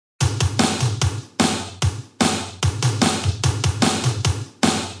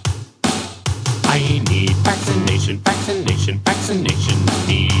Vaccination, vaccination, vaccination.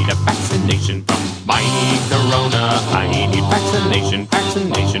 Need a vaccination from my corona. I need vaccination,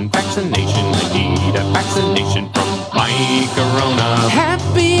 vaccination, vaccination. I need a vaccination from my corona.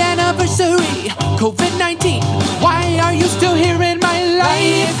 Happy anniversary, COVID-19. Why are you still here in my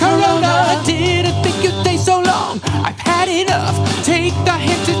life, Corona? Didn't think you'd stay so long. I've had enough. Take the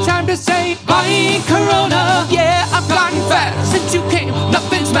hint, it's time to say bye, Corona. Yeah, I've gotten fat since you came.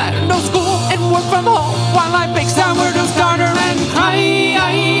 Nothing's mattered. No school and work from home while I bake sourdough starter and cry.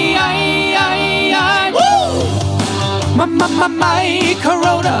 Woo! My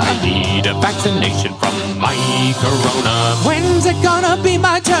Corona. I need a vaccination from my corona. When's it gonna be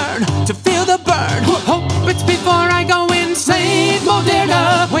my turn to feel the burn? Hope it's before I go insane.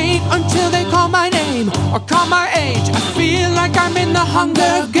 Moderna, wait until they call my name or call my age. I feel like I'm in the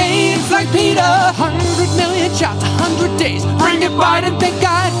Hunger Games, like Peter. 100 million shots, 100 days. Bring it Biden, thank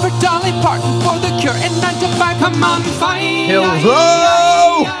God for Dolly Parton for the cure. And 9 to 5, come on, fight.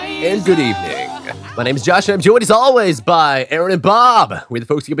 Hello and good evening. My name is Josh and I'm joined as always by Aaron and Bob. We're the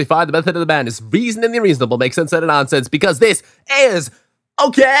folks who can find the method of the madness, reason and the reasonable, make sense out of nonsense, because this is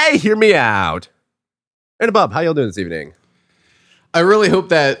okay. Hear me out. Aaron and Bob, how y'all doing this evening? I really hope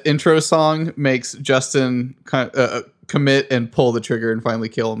that intro song makes Justin commit and pull the trigger and finally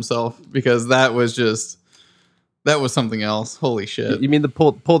kill himself, because that was something else. Holy shit. You mean the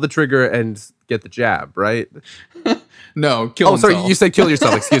pull the trigger and get the jab, right? No, kill himself. Sorry, you said kill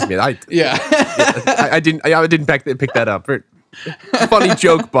yourself. Excuse me. Yeah. I didn't pick that up. Funny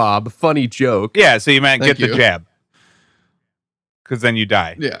joke, Bob. Funny joke. Yeah, so you meant Thank get you. the jab. Because then you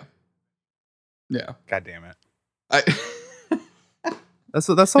die. Yeah. Yeah. God damn it. That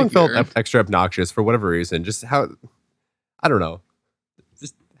song Thank you, felt Aaron. extra obnoxious for whatever reason. Just how, I don't know.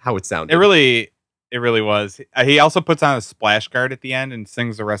 Just how it sounded. It really was. He also puts on a splash guard at the end and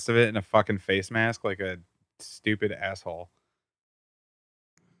sings the rest of it in a fucking face mask like a stupid asshole.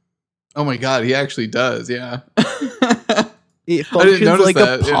 Oh my god, he actually does. Yeah. It I didn't functions notice like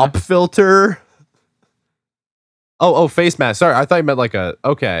that, a pop filter. Oh, face mask. Sorry, I thought you meant like a.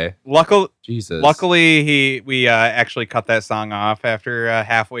 Okay, Jesus. Luckily, we actually cut that song off after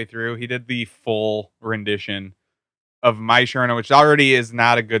halfway through. He did the full rendition of My Sharona, which already is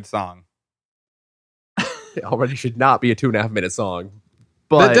not a good song. It already should not be a 2.5 minute song.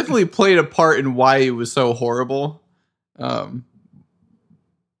 But That definitely played a part in why it was so horrible. But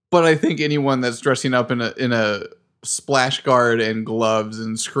I think anyone that's dressing up in a splash guard and gloves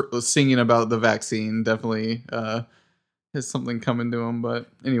and singing about the vaccine definitely has something coming to him. But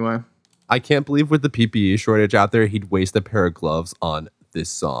anyway, I can't believe with the PPE shortage out there, he'd waste a pair of gloves on this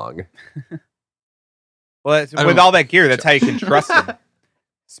song. Well, with all that gear, that's how you can trust him.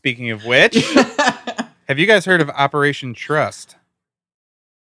 Speaking of which, have you guys heard of Operation Trust?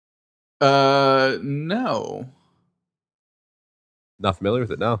 no. Not familiar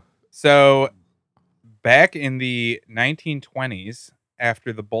with it, no. So, back in the 1920s,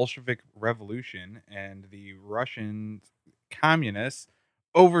 after the Bolshevik Revolution and the Russian communists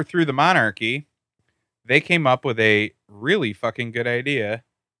overthrew the monarchy, they came up with a really fucking good idea,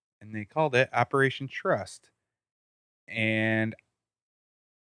 and they called it Operation Trust. And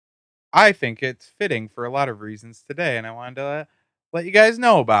I think it's fitting for a lot of reasons today, and I wanted to let you guys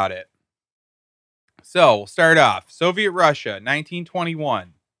know about it. So, we'll start off. Soviet Russia,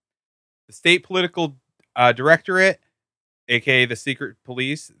 1921. The State Political Directorate, aka the Secret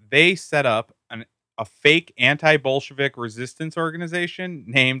Police, they set up a fake anti-Bolshevik resistance organization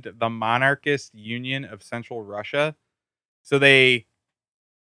named the Monarchist Union of Central Russia. So they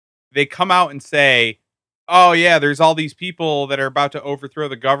come out and say, oh yeah, there's all these people that are about to overthrow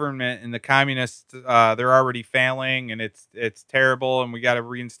the government, and the communists, they're already failing, and it's terrible, and we got to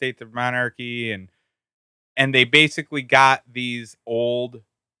reinstate the monarchy. And they basically got these old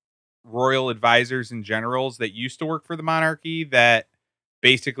royal advisors and generals that used to work for the monarchy that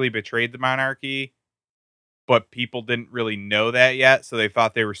basically betrayed the monarchy, but people didn't really know that yet, so they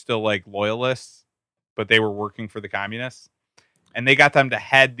thought they were still like loyalists, but they were working for the communists. And they got them to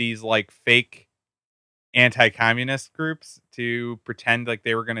head these like fake anti-communist groups to pretend like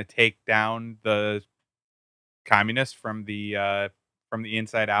they were going to take down the communists from the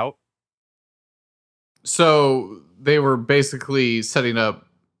inside out. So they were basically setting up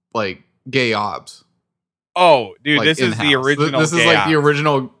like gay ops. Oh, dude, Like, this is the in-house. original. This is gay like the ops.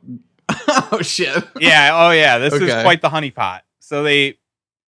 original. Oh shit. Yeah. Oh yeah. This is Okay. quite the honeypot. So they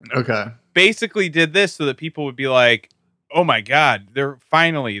Okay. basically did this so that people would be like, "Oh my god, they're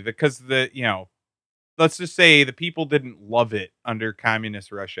finally," because let's just say the people didn't love it under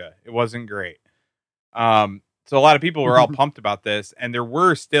communist Russia. It wasn't great. So a lot of people were all pumped about this, and there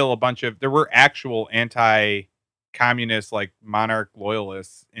were still there were actual communist, like monarch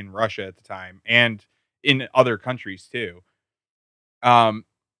loyalists in Russia at the time and in other countries too. Um,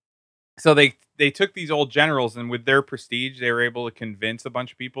 so they took these old generals, and with their prestige, they were able to convince a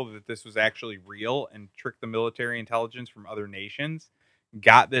bunch of people that this was actually real and trick the military intelligence from other nations,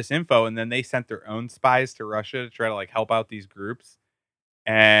 got this info, and then they sent their own spies to Russia to try to like help out these groups,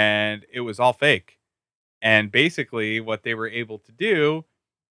 and it was all fake. And basically what they were able to do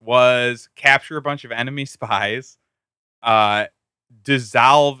was capture a bunch of enemy spies, uh,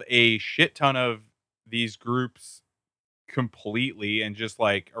 dissolve a shit ton of these groups completely, and just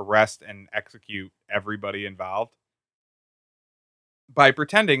like arrest and execute everybody involved by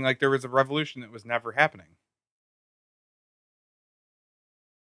pretending like there was a revolution that was never happening.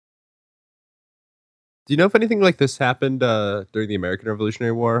 Do you know if anything like this happened during the American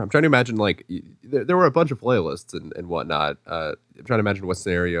Revolutionary War? I'm trying to imagine, like, there were a bunch of loyalists and whatnot. I'm trying to imagine what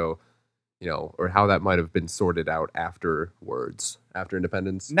scenario, or how that might have been sorted out afterwards, after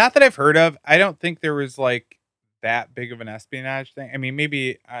independence. Not that I've heard of. I don't think there was like that big of an espionage thing. I mean,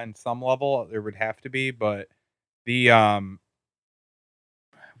 maybe on some level there would have to be, but the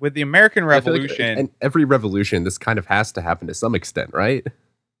with the American I feel like, Revolution, and every revolution, this kind of has to happen to some extent, right?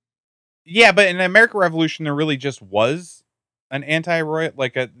 yeah, but in the American Revolution, there really just was an anti-royal,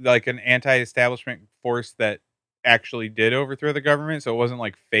 like an anti-establishment force that actually did overthrow the government. So it wasn't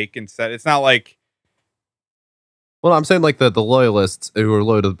like fake and set. It's not like, Well, I'm saying like the loyalists who were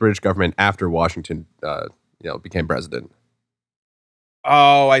loyal to the British government after Washington, became president.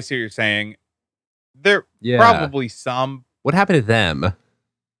 oh, I see what you're saying. There Yeah. probably some. What happened to them?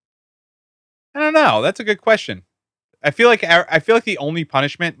 I don't know. That's a good question. I feel like the only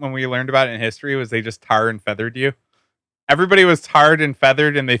punishment when we learned about it in history was they just tar and feathered you. Everybody was tarred and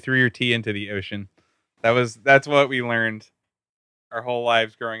feathered, and they threw your tea into the ocean. That's what we learned our whole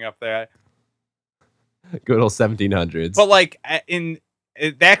lives growing up there. Good old 1700s. But like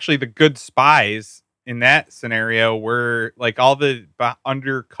actually, the good spies in that scenario were like all the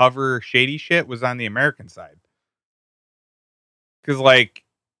undercover shady shit was on the American side. Because like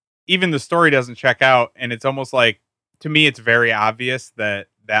even the story doesn't check out, and it's almost like, to me, it's very obvious that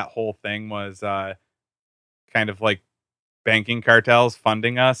whole thing was kind of like banking cartels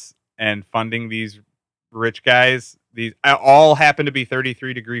funding us and funding these rich guys. These all happen to be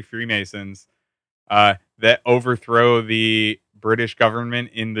 33-degree Freemasons that overthrow the British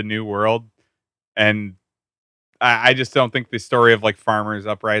government in the New World. And I just don't think the story of like farmers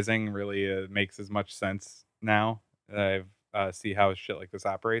uprising really makes as much sense now. I see how shit like this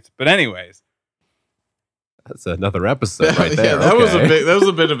operates. But anyways. That's another episode right there. Yeah, that Okay. was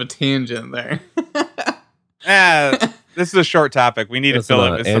a bit of a tangent there. This is a short topic. We need to fill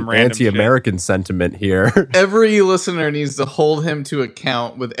it with some random anti-American sentiment here. Every listener needs to hold him to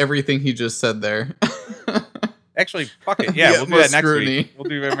account with everything he just said there. Actually, fuck it. Yeah, Yeah, we'll do more that next scrutiny. week. We'll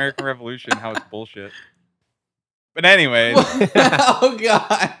do American Revolution, how it's bullshit. But anyways, Oh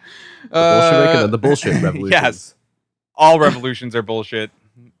God, The Bolshevik and the bullshit revolution. yes, all revolutions are bullshit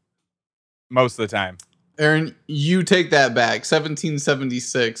most of the time. Aaron, you take that back.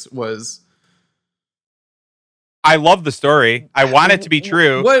 1776 was. I love the story. I want it to be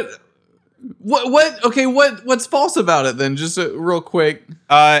true. What? Okay, what's false about it then? Just real quick.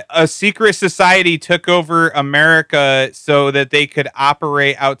 A secret society took over America so that they could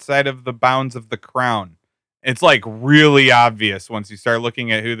operate outside of the bounds of the crown. It's like really obvious once you start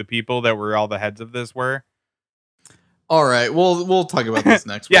looking at who the people that were all the heads of this were. All right, we'll talk about this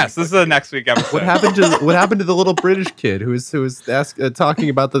next week. Yes, this is the next week episode. What happened to the little British kid who was talking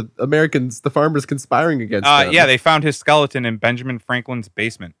about the Americans, the farmers conspiring against them? Yeah, they found his skeleton in Benjamin Franklin's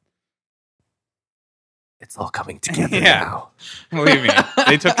basement. It's all coming together Yeah. now. Believe me,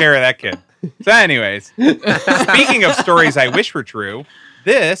 they took care of that kid. So anyways, speaking of stories I wish were true,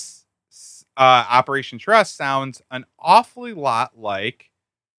 this Operation Trust sounds an awfully lot like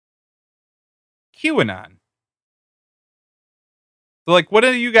QAnon. So, like, what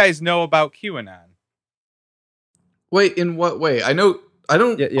do you guys know about QAnon? Wait, in what way? I don't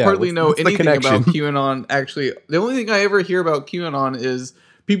Yeah, hardly know what's the anything about connection? QAnon. Actually, the only thing I ever hear about QAnon is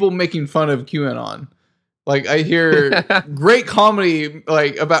people making fun of QAnon. Like, I hear great comedy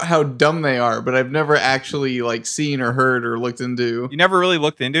like about how dumb they are, but I've never actually like seen or heard or looked into. You never really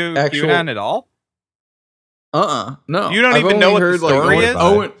looked into Actual- QAnon at all? No. You don't I've even know only what the heard, story like, is?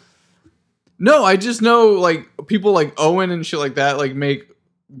 Owen. No, I just know like people like Owen and shit like that like make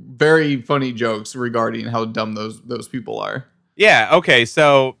very funny jokes regarding how dumb those people are. Yeah, okay,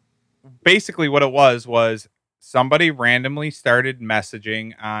 so basically what it was somebody randomly started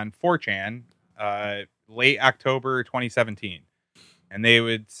messaging on 4chan late October 2017. and they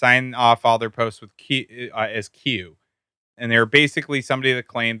would sign off all their posts with Q, as Q. And they were basically somebody that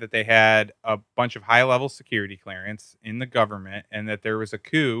claimed that they had a bunch of high-level security clearance in the government, and that there was a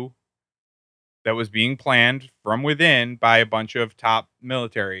coup that was being planned from within by a bunch of top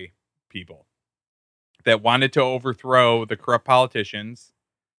military people that wanted to overthrow the corrupt politicians.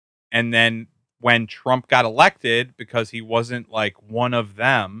 And then when Trump got elected, because he wasn't like one of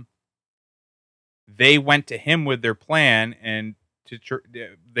them, they went to him with their plan, and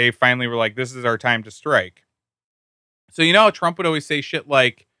they finally were like, this is our time to strike. So, you know, Trump would always say shit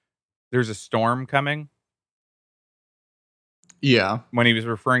like, there's a storm coming. Yeah. When he was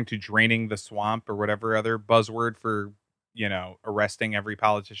referring to draining the swamp or whatever other buzzword for, you know, arresting every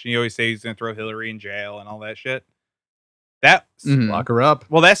politician. He always say he's going to throw Hillary in jail and all that shit. That's Lock her up.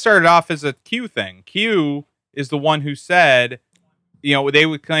 Well, that started off as a Q thing. Q is the one who said, you know, they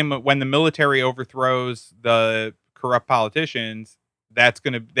would claim that when the military overthrows the corrupt politicians,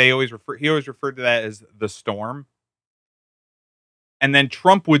 he always referred to that as the storm. And then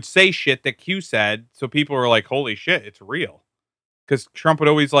Trump would say shit that Q said, so people were like, holy shit, it's real. Because Trump would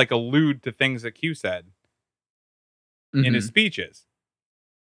always like allude to things that Q said in his speeches.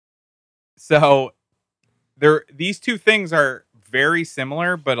 So these two things are very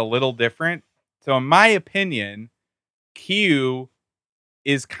similar, but a little different. So in my opinion, Q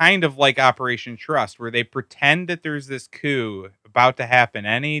is kind of like Operation Trust, where they pretend that there's this coup about to happen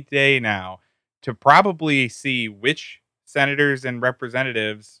any day now to probably see which senators and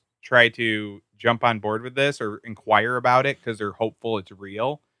representatives try to jump on board with this or inquire about it because they're hopeful it's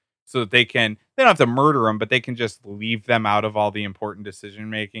real, so that they don't have to murder them, but they can just leave them out of all the important decision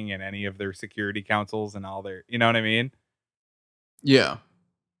making in any of their security councils and all their, you know what I mean? Yeah.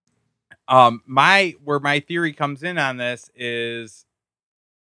 Where my theory comes in on this is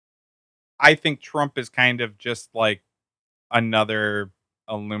I think Trump is kind of just like another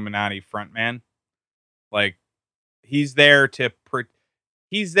Illuminati frontman. Like he's there to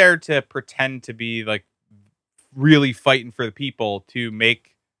pretend to be like really fighting for the people, to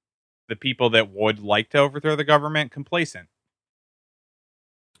make the people that would like to overthrow the government complacent.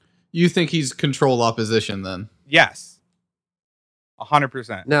 You think he's controlled opposition then? Yes.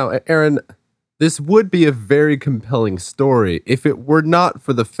 100%. Now, Aaron, this would be a very compelling story if it were not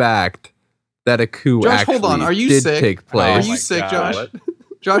for the fact that a coup Josh, actually hold on. Are you did sick? take Are place. you sick, God. Josh?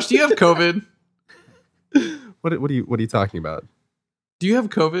 Josh, do you have COVID? What are you talking about? Do you have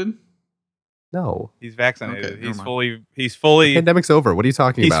COVID? No. He's vaccinated. Okay, never he's mind. fully Pandemic's over. What are you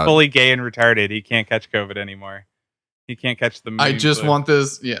talking he's about? fully gay and retarded. He can't catch COVID anymore. He can't catch the I just want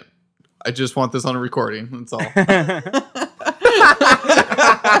this. Yeah. I just want this on a recording. That's all.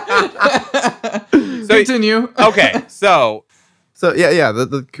 Continue. Okay, so So yeah,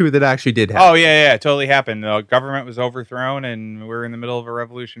 the coup that actually did happen. oh yeah, it totally happened. The government was overthrown, and we're in the middle of a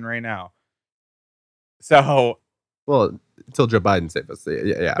revolution right now. So, Well, until Joe Biden saved us.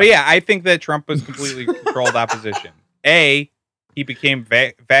 Yeah. but yeah, I think that Trump was completely controlled opposition. He became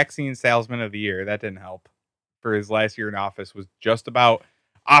vaccine salesman of the year. That didn't help. For his last year in office was just about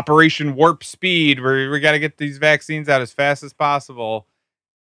Operation Warp Speed, where we got to get these vaccines out as fast as possible.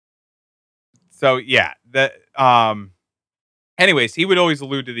 So yeah, anyways, he would always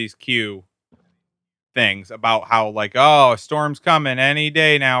allude to these Q things about how like, oh, a storm's coming any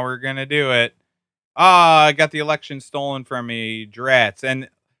day now. We're going to do it. I got the election stolen from me, drats. And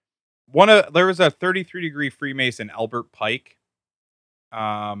there was a 33-degree Freemason, Albert Pike.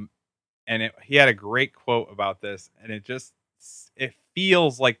 And he had a great quote about this, and it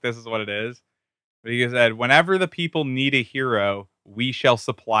feels like this is what it is. But he said, whenever the people need a hero, we shall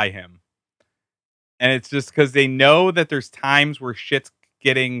supply him. And it's just because they know that there's times where shit's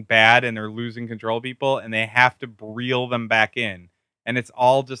getting bad and they're losing control of people, and they have to reel them back in. And it's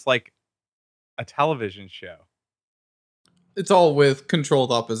all just like a television show. It's all with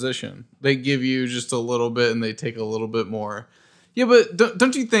controlled opposition. They give you just a little bit and they take a little bit more. Yeah, but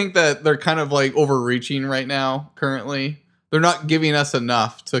don't you think that they're kind of like overreaching right now, currently? They're not giving us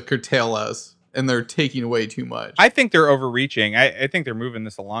enough to curtail us, and they're taking away too much. I think they're overreaching. I think they're moving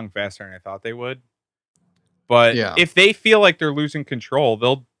this along faster than I thought they would. But Yeah. if they feel like they're losing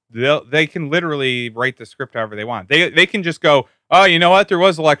control, they can literally write the script however they want. They can just go, oh, you know what? There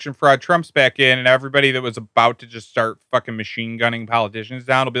was election fraud. Trump's back in, and everybody that was about to just start fucking machine gunning politicians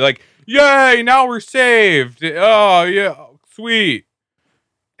down will be like, yay, now we're saved. Oh, yeah, sweet.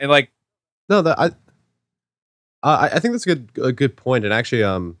 And like, No, I think that's a good point. And actually,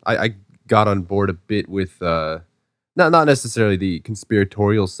 I got on board a bit with not necessarily the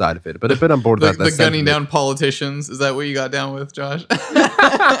conspiratorial side of it, but a bit on board with the that gunning sentiment. down politicians. Is that what you got down with, Josh?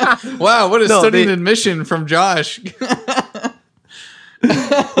 Wow, what a No, stunning admission from Josh.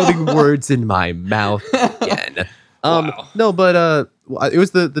 putting words in my mouth again. No, but it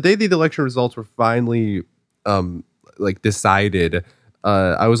was the day the election results were finally like decided.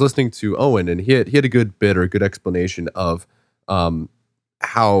 I was listening to Owen, and he had a good bit or a good explanation of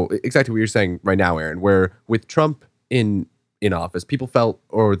how exactly what you're saying right now, Aaron. Where with Trump in office, people felt,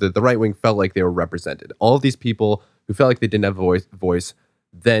 or the right wing felt like they were represented. All of these people who felt like they didn't have a voice,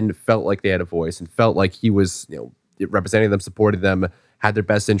 then felt like they had a voice and felt like he was, representing them, supported them, had their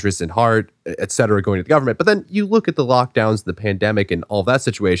best interests in heart, et cetera, going to the government. But then you look at the lockdowns, the pandemic, and all of that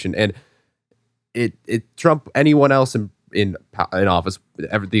situation, and it Trump, anyone else in office,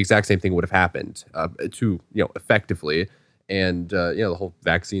 the exact same thing would have happened effectively. And the whole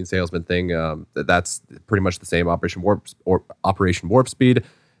vaccine salesman thing, that's pretty much the same Operation Warp Speed.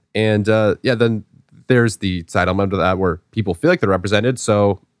 And then there's the side element of that where people feel like they're represented,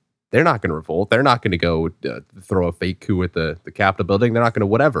 so they're not going to revolt. They're not going to go throw a fake coup at the Capitol building. They're not going to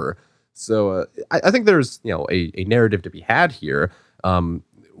whatever. So I think there's a narrative to be had here,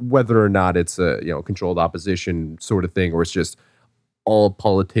 whether or not it's a controlled opposition sort of thing, or it's just all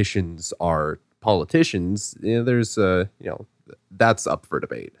politicians are politicians. There's that's up for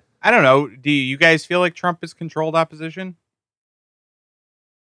debate. I don't know. Do you guys feel like Trump is controlled opposition?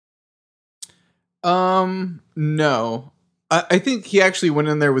 No. I think he actually went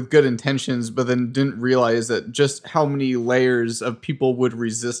in there with good intentions, but then didn't realize that just how many layers of people would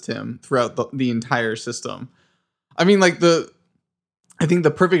resist him throughout the entire system. I mean, I think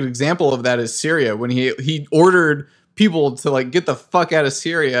the perfect example of that is Syria, when he ordered people to get the fuck out of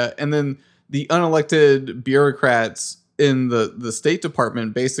Syria, and then the unelected bureaucrats in the State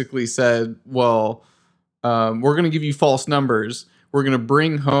Department basically said, well, we're going to give you false numbers. We're going to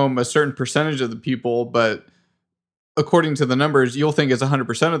bring home a certain percentage of the people, but according to the numbers, you'll think it's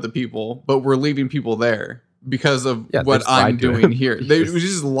 100% of the people, but we're leaving people there because of what I'm doing here. They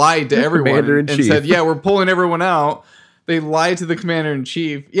just lied to everyone and said, yeah, we're pulling everyone out. They lied to the commander in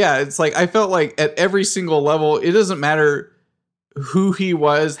chief. Yeah, it's I felt like at every single level, it doesn't matter who he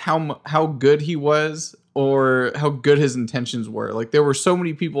was, how good he was, or how good his intentions were. There were so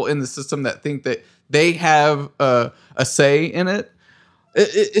many people in the system that think that they have a say in it.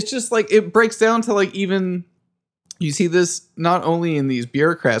 It's just it breaks down to even, you see this not only in these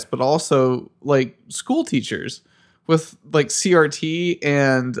bureaucrats, but also school teachers with CRT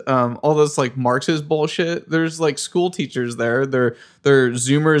and all this Marxist bullshit. There's school teachers there. They're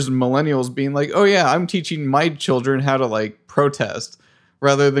Zoomers and millennials being oh yeah, I'm teaching my children how to protest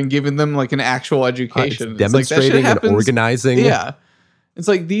rather than giving them an actual education. Demonstrating and organizing. Yeah. It's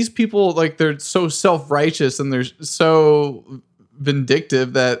these people, they're so self-righteous and they're so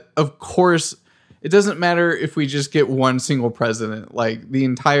vindictive that of course it doesn't matter if we just get one single president.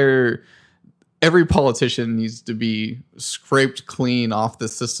 Every politician needs to be scraped clean off the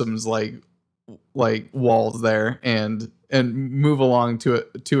system's walls there and move along to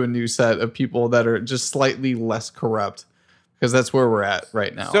a new set of people that are just slightly less corrupt, because that's where we're at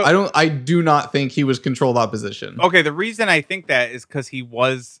right now. So, I do not think he was controlled opposition. Okay, the reason I think that is because he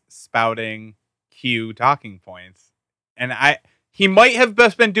was spouting Q talking points, and he might have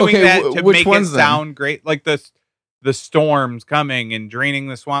just been doing that to make it sound great, the storms coming and draining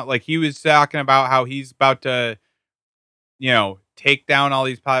the swamp. He was talking about how he's about to, take down all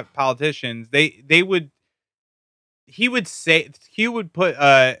these politicians. He would put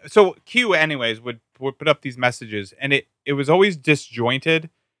so Q anyways would put up these messages, and it was always disjointed.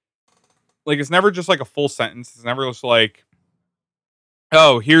 It's never just a full sentence. It's never just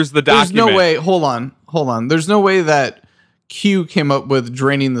oh, here's the document. There's no way. Hold on. There's no way that Q came up with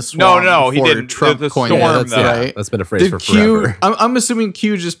draining the swamp. No, he didn't. Trump the coined storm, that, right? That's been a phrase for forever. I'm assuming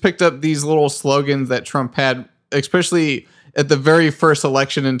Q just picked up these little slogans that Trump had, especially at the very first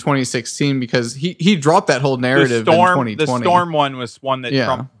election in 2016, because he dropped that whole narrative in 2020. The storm one was one that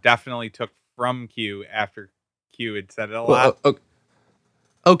Trump definitely took from Q after Q had said it a lot.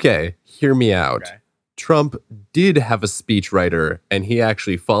 Okay, hear me out. Okay. Trump did have a speechwriter, and he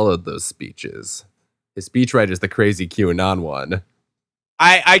actually followed those speeches. His speechwriter is the crazy QAnon one.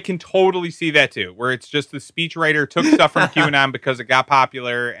 I can totally see that too, where it's just the speechwriter took stuff from QAnon because it got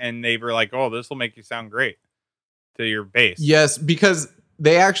popular, and they were oh, this will make you sound great to your base. Yes, because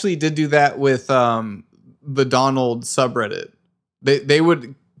they actually did do that with the Donald subreddit. They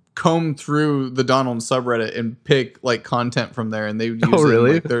would comb through the Donald subreddit and pick content from there, and they would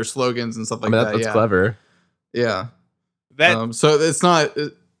use their slogans and stuff like that. That's clever. Yeah. So it's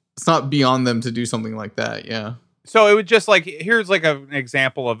not beyond them to do something like that. Yeah. So it would just here's an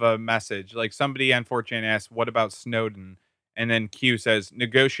example of a message. Somebody on 4chan asks, what about Snowden? And then Q says,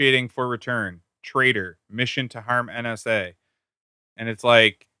 negotiating for return, traitor, mission to harm NSA. And it's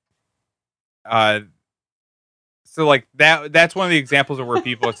like, so like that's one of the examples of where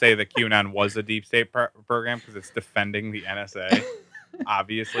people say that QAnon was a deep state program because it's defending the NSA.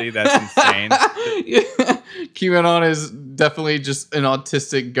 Obviously, that's insane. QAnon is definitely just an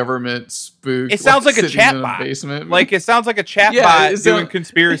autistic government spook. It sounds like a sitting in chatbot. basement. Like it sounds like a chatbot Yeah, doing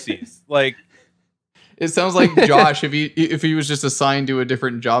conspiracies. Like it sounds like Josh if he was just assigned to a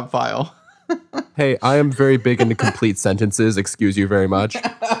different job file. Hey, I am very big into complete sentences. Excuse you very much.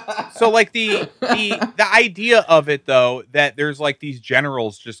 so, like the idea of it though, that there's like these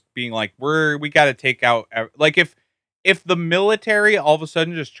generals just being like, we got to take out. Like if the military all of a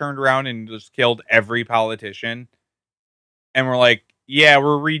sudden just turned around and just killed every politician, and we're like, yeah,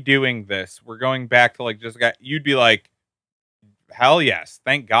 we're redoing this. We're going back to like you'd be like, hell yes,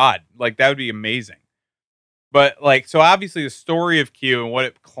 thank God. Like that would be amazing. But like, so obviously the story of Q and what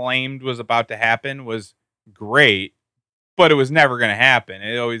it claimed was about to happen was great, but it was never going to happen.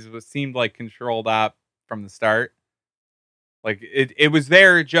 It always seemed like controlled op from the start. Like it was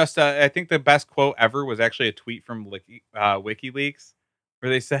there. Just I think the best quote ever was actually a tweet from WikiLeaks, where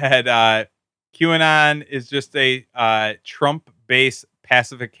they said QAnon is just a Trump-based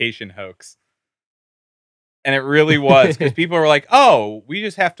pacification hoax, and it really was because people were like, "Oh, we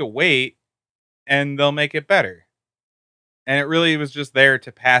just have to wait, and they'll make it better," and it really was just there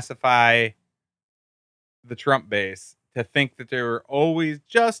to pacify the Trump base to think that they were always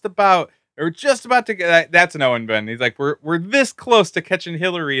just about. We're just about to get. That's an Owen Ben. He's like, we're this close to catching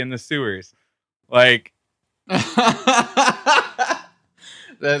Hillary in the sewers. Like,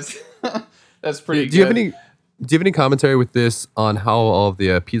 that's pretty. Do you have any commentary with this on how all of the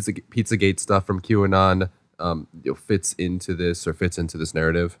Pizzagate stuff from QAnon fits into this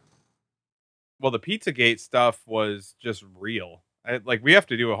narrative? well, the Pizzagate stuff was just real. Like, we have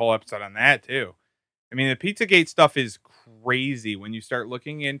to do a whole episode on that too. I mean, the Pizzagate stuff is crazy when you start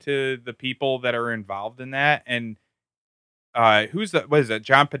looking into the people that are involved in that. And what is that?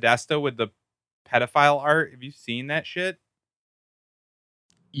 John Podesta with the pedophile art. Have you seen that shit?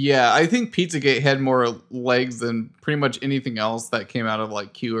 Yeah, I think Pizzagate had more legs than pretty much anything else that came out of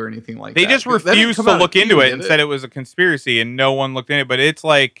like Q or anything like They that. just refused to look into it and said it was a conspiracy, and no one looked into it. But it's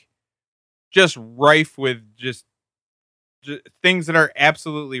like just rife with just things that are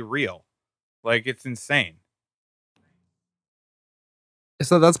absolutely real. Like, it's insane.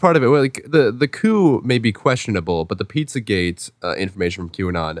 So that's part of it. Like the coup may be questionable, but the Pizzagate information from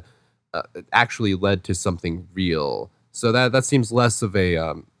QAnon actually led to something real. So that seems less of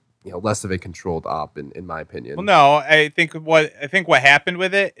a controlled op in my opinion. Well, no, I think what happened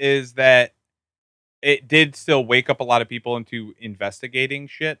with it is that it did still wake up a lot of people into investigating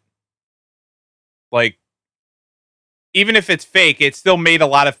shit. Like, even if it's fake, it still made a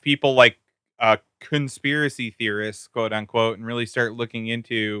lot of people like conspiracy theorists, quote unquote, and really start looking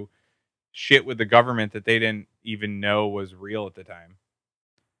into shit with the government that they didn't even know was real at the time.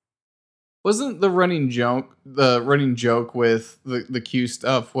 Wasn't the running joke with the Q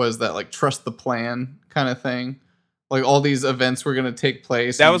stuff was that like trust the plan kind of thing? Like all these events were going to take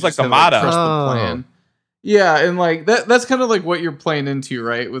place. That was like the motto. Trust the plan. Yeah, and like that's kind of like what you're playing into,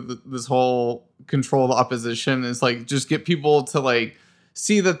 right? With this whole controlled opposition is like just get people to like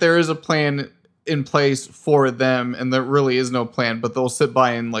see that there is a plan in place for them and there really is no plan, but they'll sit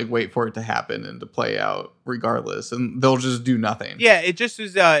by and like wait for it to happen and to play out regardless, and they'll just do nothing. Yeah, it just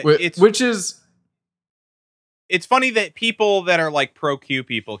is it's funny that people that are like pro Q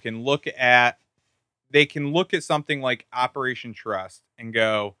people can look at something like Operation Trust and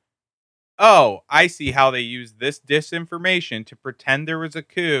go, oh, I see how they use this disinformation to pretend there was a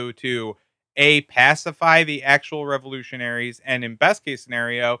coup to pacify the actual revolutionaries, and in best case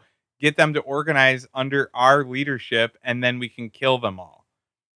scenario, get them to organize under our leadership, and then we can kill them all.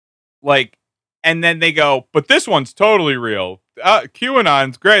 Like, and then they go, but this one's totally real.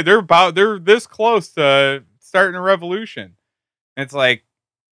 QAnon's great. They're this close to starting a revolution. And it's like,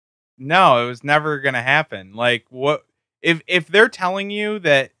 no, it was never going to happen. Like, what if they're telling you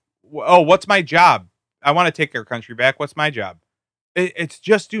that, oh, what's my job? I want to take our country back. What's my job? It's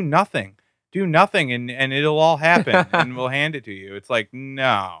just do nothing. Do nothing, and it'll all happen, and we'll hand it to you. It's like,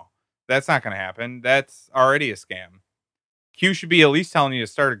 no, that's not going to happen. That's already a scam. Q should be at least telling you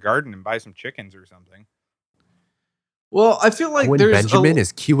to start a garden and buy some chickens or something. Well, I feel like Benjamin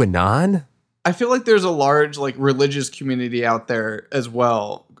is QAnon. I feel like there's a large like religious community out there as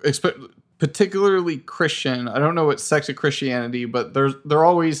well, particularly Christian. I don't know what sect of Christianity, but they're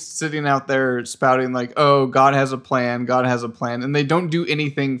always sitting out there spouting like, "Oh, God has a plan. God has a plan," and they don't do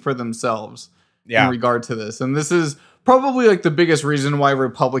anything for themselves in regard to this. And this is probably like the biggest reason why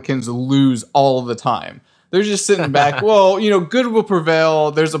Republicans lose all the time. They're just sitting back. Well, good will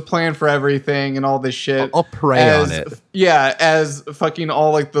prevail. There's a plan for everything and all this shit. I'll pray on it. Yeah, as fucking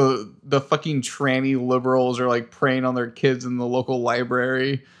all like the fucking tranny liberals are like preying on their kids in the local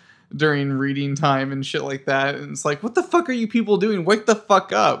library during reading time and shit like that. And it's like, what the fuck are you people doing? Wake the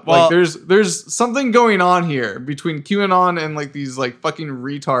fuck up. Well, like there's something going on here between QAnon and like these like fucking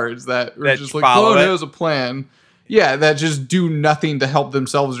retards that are just like, oh, there's a plan. Yeah, that just do nothing to help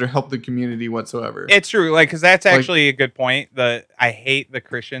themselves or help the community whatsoever. It's true, like, because that's actually a good point. I hate the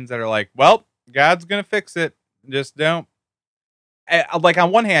Christians that are like, well, God's gonna fix it. Just don't. Like,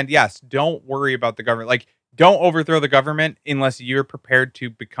 on one hand, yes, don't worry about the government. Like, don't overthrow the government unless you're prepared to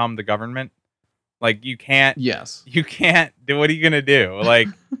become the government. Like, you can't. Yes. You can't do. What are you gonna do? Like,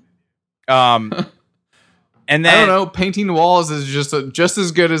 and then I don't know. Painting walls is just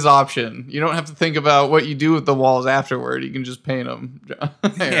as good as option. You don't have to think about what you do with the walls afterward. You can just paint them.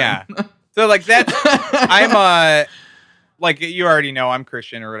 Yeah. So like that's I'm like you already know I'm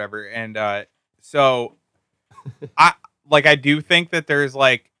Christian or whatever, and so I do think that there's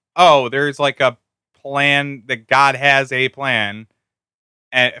like a plan, that God has a plan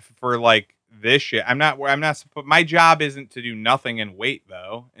for like this shit. I'm not my job isn't to do nothing and wait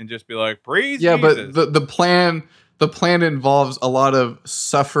though and just be like, praise Jesus. But the plan involves a lot of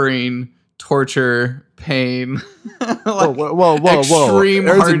suffering, torture, pain. Whoa. extreme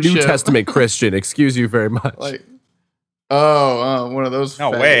There's hardship. a New Testament Christian. Excuse you very much. Like, one of those.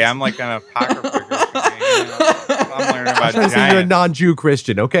 No fags. way, I'm like an apocryphal Christian. I'm learning about I'm trying to say you're a giants. non-Jew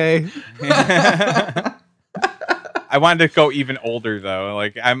Christian, okay? I wanted to go even older though.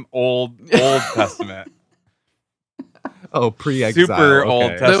 Like I'm Old Testament. Oh, pre-exile. Super okay. Old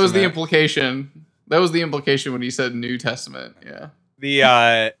Testament. That was the implication. That was the implication when he said New Testament.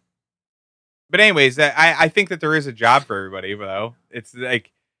 Yeah. But anyways, I think that there is a job for everybody though. It's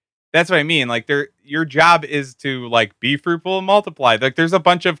like, that's what I mean. Like your job is to like be fruitful and multiply. Like there's a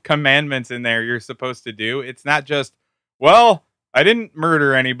bunch of commandments in there you're supposed to do. It's not just, well, I didn't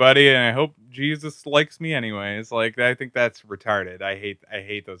murder anybody and I hope Jesus likes me anyways. Like I think that's retarded. I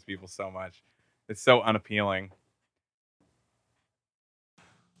hate those people so much. It's so unappealing.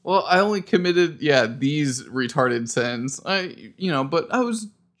 Well, I only committed these retarded sins. But I was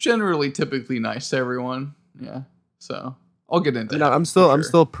generally typically nice to everyone. Yeah. So I'll get into No, it. I'm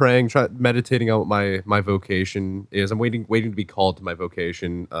still praying, meditating on what my vocation is. I'm waiting to be called to my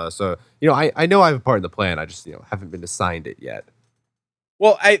vocation. So I know I have a part in the plan. I just haven't been assigned it yet.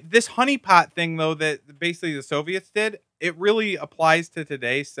 Well, this honeypot thing though that basically the Soviets did, it really applies to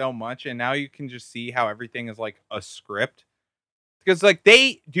today so much, and now you can just see how everything is like a script. Because like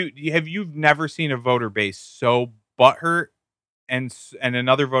you've never seen a voter base so butthurt and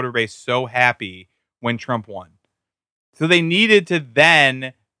another voter base so happy when Trump won. So they needed to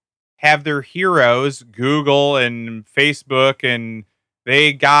then have their heroes, Google and Facebook, and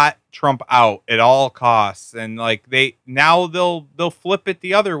they got Trump out at all costs. And like they'll flip it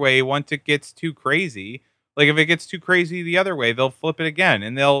the other way once it gets too crazy. Like if it gets too crazy the other way, they'll flip it again,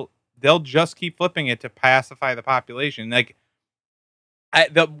 and they'll just keep flipping it to pacify the population. Like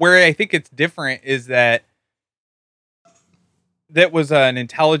where I think it's different is that was an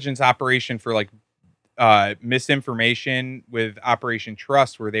intelligence operation for like misinformation with Operation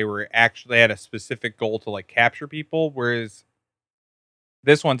Trust, where they had a specific goal to like capture people, whereas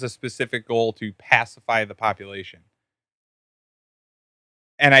this one's a specific goal to pacify the population.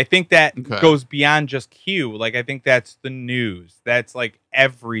 And I think that goes beyond just Q. Like I think that's the news. That's like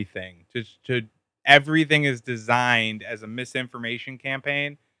everything. Everything is designed as a misinformation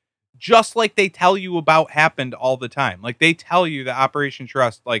campaign, just like they tell you about happened all the time. Like they tell you the Operation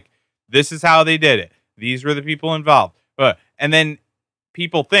Trust, like this is how they did it. These were the people involved. And then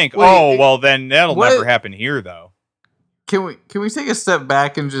people think, then that'll never happen here though. Can we take a step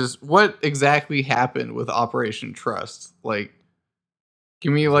back and just what exactly happened with Operation Trust? Like,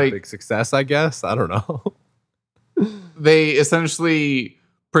 give me like big success, I guess. I don't know. They essentially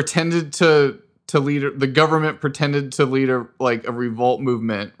pretended to lead the government pretended to lead a revolt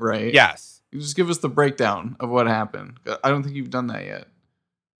movement, right? Yes. You just give us the breakdown of what happened. I don't think you've done that yet.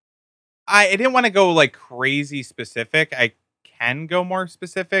 I didn't want to go like crazy specific. I can go more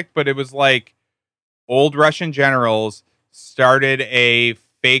specific, but it was like old Russian generals started a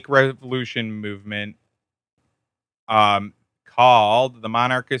fake revolution movement called the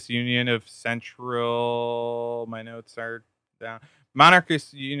Monarchist Union of Central. My notes are down.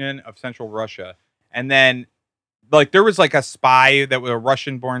 Monarchist Union of Central Russia. And then like there was like a spy that was a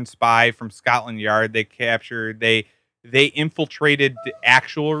Russian-born spy from Scotland Yard they captured. They infiltrated the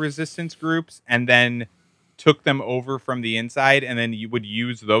actual resistance groups and then took them over from the inside, and then you would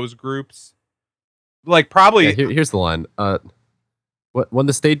use those groups like probably Yeah, here's the line. When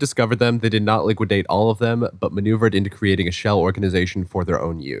the state discovered them, they did not liquidate all of them, but maneuvered into creating a shell organization for their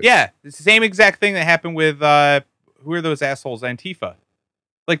own use. Yeah, it's the same exact thing that happened with who are those assholes? Antifa.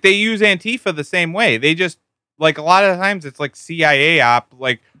 Like they use Antifa the same way. They just like a lot of times it's like CIA op.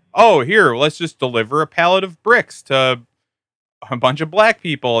 Like, oh, here, let's just deliver a pallet of bricks to a bunch of black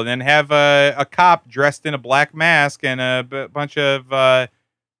people, and then have a cop dressed in a black mask and a bunch of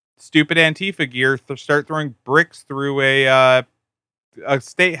stupid Antifa gear start throwing bricks through a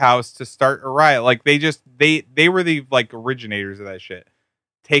state house to start a riot. Like they were the like originators of that shit,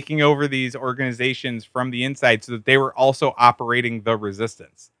 taking over these organizations from the inside so that they were also operating the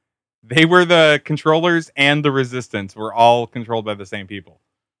resistance. They were the controllers, and the resistance were all controlled by the same people.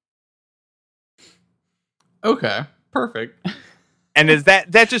 Okay, perfect. And is that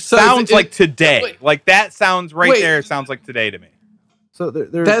just So sounds like today? wait. Like that sounds right Wait. there. It sounds like today to me. So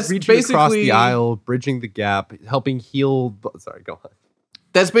they're That's reaching across basically- the aisle, bridging the gap, helping heal. Sorry, go on.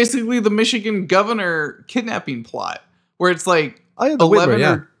 That's basically the Michigan governor kidnapping plot, where it's like Oh, yeah, the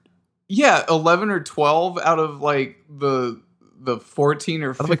Whitmer, yeah. 11 or 12 out of like the 14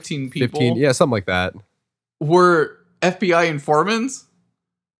 or Out of, like, 15 people 15, yeah, something like that. were FBI informants.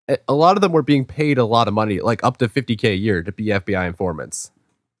 A lot of them were being paid a lot of money, like up to $50K a year, to be FBI informants.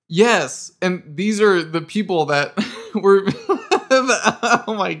 Yes, and these are the people that were.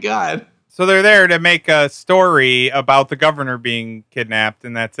 Oh my god! So they're there to make a story about the governor being kidnapped,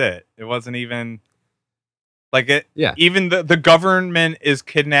 and that's it. It wasn't even like it. Yeah. Even the government is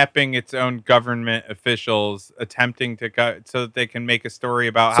kidnapping its own government officials, attempting to so that they can make a story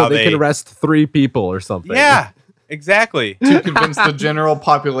about So how they could arrest 3 people or something. Yeah, exactly. To convince the general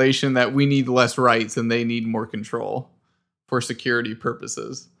population that we need less rights and they need more control for security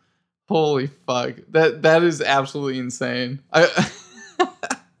purposes. Holy fuck! That is absolutely insane.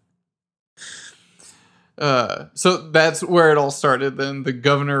 So that's where it all started. Then the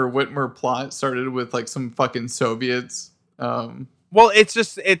Governor Whitmer plot started with like some fucking Soviets. Well,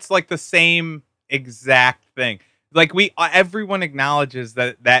 it's like the same exact thing. Like everyone acknowledges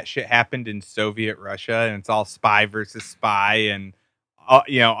that shit happened in Soviet Russia, and it's all spy versus spy, and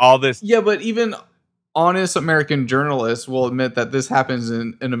all this. Yeah, but even honest American journalists will admit that this happens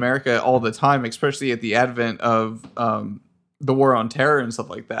in America all the time, especially at the advent of the war on terror and stuff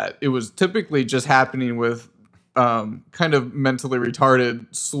like that. It was typically just happening with kind of mentally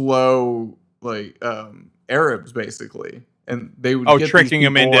retarded, slow, like Arabs, basically, and they would get tricking these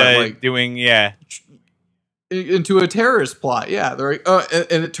them people into at, doing into a terrorist plot. Yeah, they're like,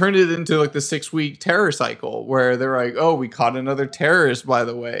 and it turned it into like the 6-week terror cycle where they're like, oh, we caught another terrorist, by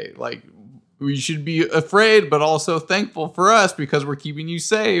the way, like. We should be afraid, but also thankful for us because we're keeping you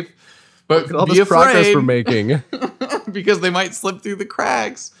safe. But Look at all be this progress afraid we're making. because they might slip through the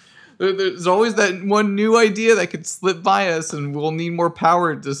cracks. There's always that one new idea that could slip by us, and we'll need more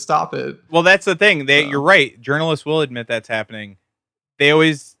power to stop it. Well, that's the thing. You're right. Journalists will admit that's happening. They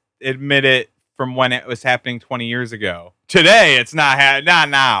always admit it from when it was happening 20 years ago. Today, it's not not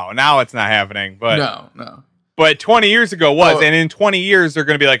now. Now it's not happening. But No. But 20 years ago was, Oh. and in 20 years they're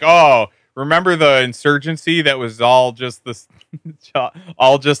going to be like, oh. Remember the insurgency that was all just the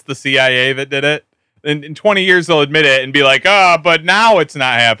CIA that did it? In 20 years they'll admit it and be like, but now it's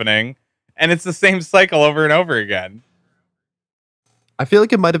not happening. And it's the same cycle over and over again. I feel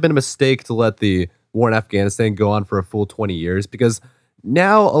like it might have been a mistake to let the war in Afghanistan go on for a full 20 years because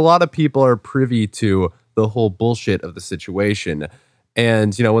now a lot of people are privy to the whole bullshit of the situation.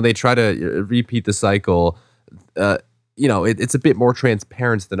 And, when they try to repeat the cycle, it's a bit more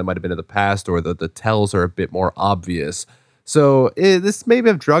transparent than it might have been in the past, or the tells are a bit more obvious. So this maybe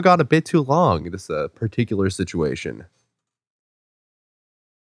have drug on a bit too long, this particular situation.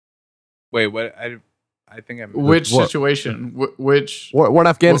 Wait, what? I think I'm... Which What? situation? Which? War in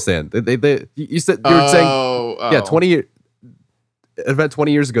Afghanistan. You said you were saying, Oh. 20 years. About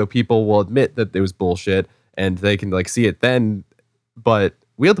 20 years ago, people will admit that it was bullshit, and they can see it then. But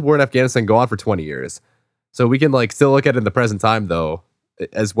we let the war in Afghanistan go on for 20 years. So we can still look at it in the present time though,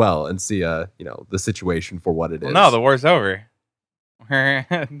 as well, and see the situation for what it is. No, the war's over.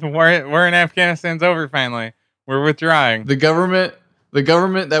 The war in Afghanistan's over finally. We're withdrawing. The government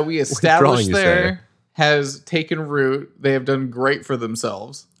that we established you there has taken root. They have done great for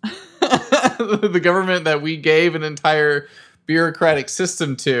themselves. The government that we gave an entire bureaucratic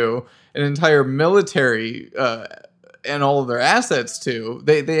system to, an entire military and all of their assets to,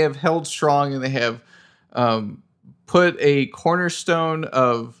 they have held strong, and they have put a cornerstone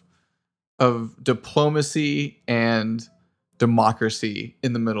of diplomacy and democracy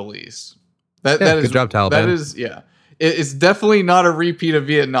in the Middle East. That is good job, Taliban. That is It's definitely not a repeat of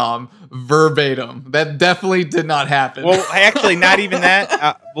Vietnam, verbatim. That definitely did not happen. Well, actually, not even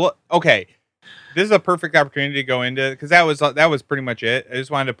that. Well, okay, this is a perfect opportunity to go into, because that was pretty much it. I just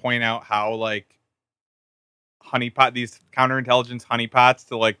wanted to point out how like these counterintelligence honeypots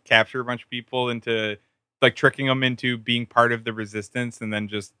to like capture a bunch of people into like tricking them into being part of the resistance and then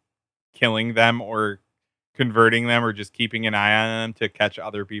just killing them or converting them or just keeping an eye on them to catch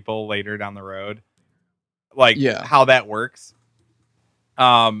other people later down the road. Like how that works.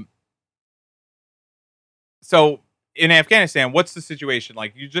 So in Afghanistan, what's the situation?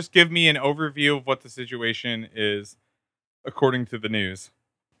 Like, you just give me an overview of what the situation is according to the news.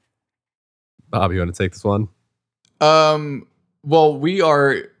 Bob, you want to take this one? Well,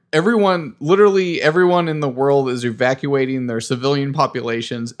 literally everyone in the world is evacuating their civilian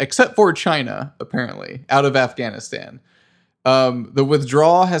populations, except for China, apparently, out of Afghanistan. The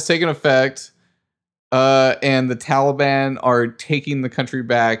withdrawal has taken effect, and the Taliban are taking the country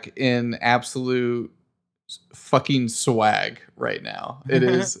back in absolute fucking swag right now. It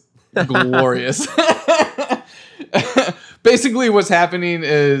is glorious. Basically what's happening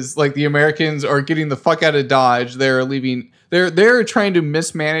is like the Americans are getting the fuck out of Dodge. They're leaving. They're trying to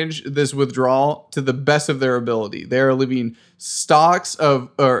mismanage this withdrawal to the best of their ability. They're leaving stocks of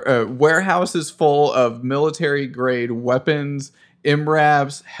warehouses full of military grade weapons,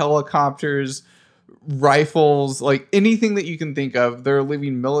 MRAPs, helicopters, rifles, like anything that you can think of. They're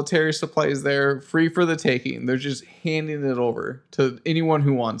leaving military supplies there free for the taking. They're just handing it over to anyone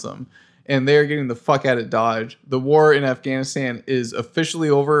who wants them. And they're getting the fuck out of Dodge. The war in Afghanistan is officially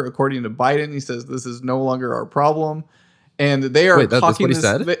over, according to Biden. He says this is no longer our problem, and they are that's what he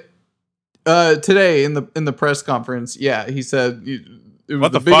said today in the press conference. Yeah, he said it was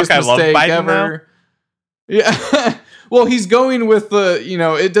what the fuck? biggest mistake ever. Now? Yeah, well, he's going with the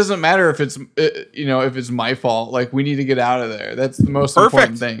it doesn't matter if it's if it's my fault. Like, we need to get out of there. That's the most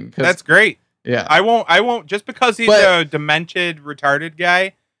important thing. That's great. Yeah, I won't just because he's a demented, retarded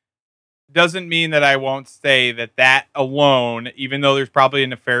guy. Doesn't mean that I won't say that alone, even though there's probably a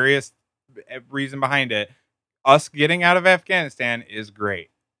nefarious reason behind it, us getting out of Afghanistan is great.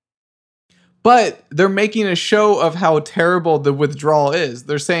 But they're making a show of how terrible the withdrawal is.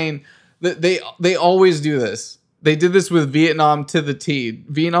 They're saying that they always do this. They did this with Vietnam to the T.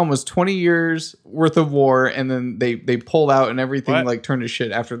 Vietnam was 20 years worth of war, and then they pulled out, and everything like turned to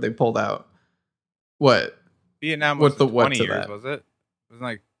shit after they pulled out. What? Vietnam was 20 years, was it? It was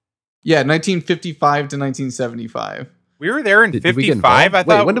like... Yeah, 1955 to 1975. We were there in 55. I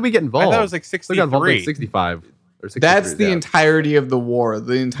thought. When did we get involved? I thought it was like 63. We got involved in 65 or 63. That's the entirety of the war.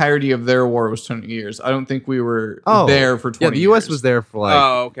 The entirety of their war was 20 years. I don't think we were there for 20 years. Yeah, the U.S. was there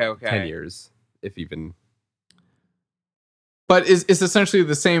for like 10 years, if even. But it's essentially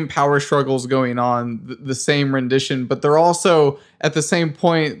the same power struggles going on, the same rendition, but they're also, at the same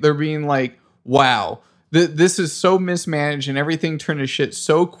point, they're being like, wow, this is so mismanaged and everything turned to shit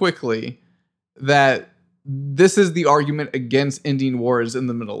so quickly that this is the argument against ending wars in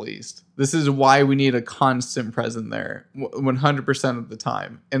the Middle East. This is why we need a constant presence there 100% of the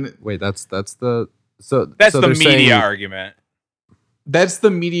time. And wait, that's the media argument. That's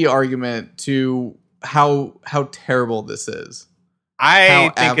the media argument to how terrible this is.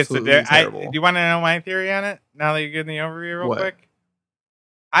 I think it's terrible. Do you want to know my theory on it? Now that you're getting the overview real quick?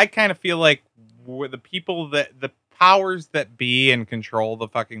 I kind of feel like the powers that be and control the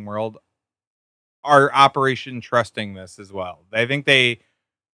fucking world are Operation Trusting this as well. I think they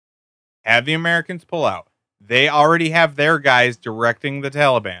have the Americans pull out. They already have their guys directing the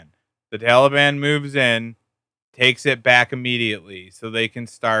Taliban. The Taliban moves in, takes it back immediately so they can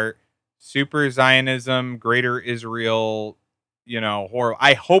start super Zionism, greater Israel, horror.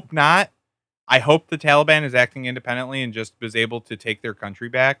 I hope not. I hope the Taliban is acting independently and just was able to take their country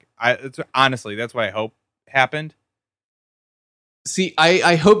back. Honestly, that's what I hope happened. See,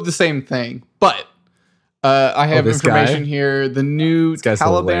 I hope the same thing, but I have information here. The new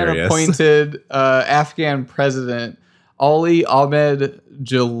Taliban-appointed Afghan president, Ali Ahmed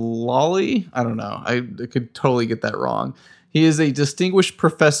Jalali. I don't know. I could totally get that wrong. He is a distinguished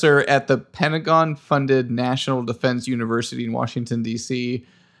professor at the Pentagon-funded National Defense University in Washington, D.C.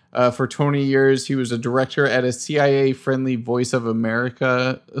 For 20 years, he was a director at a CIA-friendly Voice of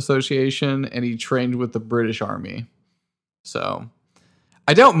America association, and he trained with the British Army. So,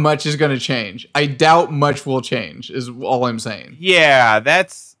 I doubt much is going to change. I doubt much will change, is all I'm saying. Yeah,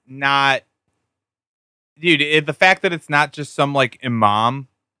 that's not... Dude, the fact that it's not just some, imam...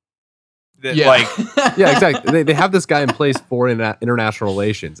 Yeah, exactly. They have this guy in place for international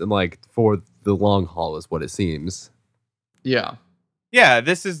relations and, for the long haul is what it seems. Yeah. Yeah,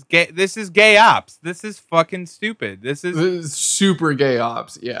 this is gay. This is gay ops. This is fucking stupid. This is super gay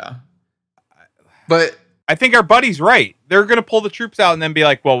ops. Yeah, but I think our buddy's right. They're gonna pull the troops out and then be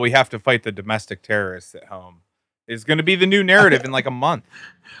like, "Well, we have to fight the domestic terrorists at home." It's gonna be the new narrative in like a month.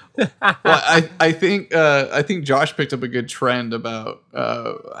 well, I think Josh picked up a good trend about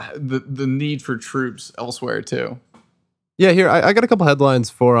the need for troops elsewhere too. Yeah, here I got a couple headlines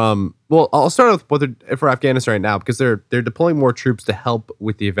for Well, I'll start with what they're for Afghanistan right now because they're deploying more troops to help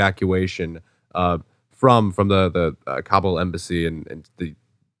with the evacuation from the Kabul embassy and the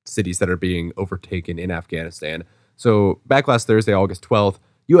cities that are being overtaken in Afghanistan. So back last Thursday, August 12th,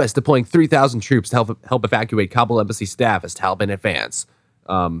 U.S. deploying 3,000 troops to help evacuate Kabul embassy staff as Taliban advance.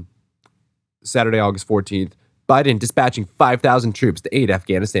 Saturday, August 14th, Biden dispatching 5,000 troops to aid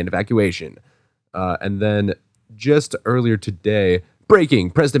Afghanistan evacuation, and then. Just earlier today,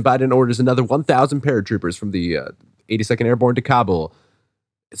 breaking, President Biden orders another 1,000 paratroopers from the 82nd Airborne to Kabul.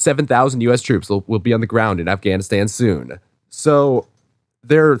 7,000 U.S. troops will be on the ground in Afghanistan soon. So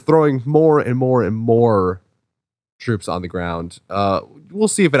they're throwing more and more and more troops on the ground. We'll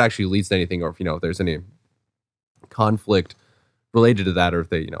see if it actually leads to anything or if there's any conflict related to that or if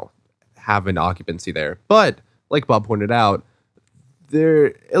they, have an occupancy there. But like Bob pointed out, there,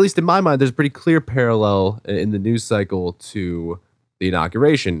 at least in my mind, there's a pretty clear parallel in the news cycle to the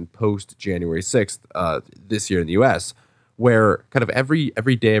inauguration post January 6th this year in the U.S., where kind of every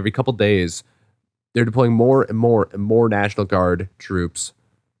day, every couple days, they're deploying more and more and more National Guard troops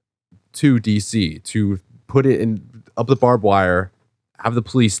to D.C. to put it in up the barbed wire, have the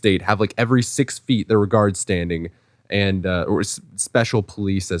police state, have like every 6 feet there were guards standing, and or special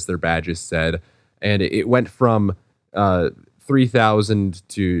police as their badges said, and it went from 3,000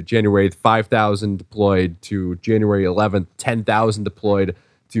 to January 8th, 5,000 deployed to January 11th, 10,000 deployed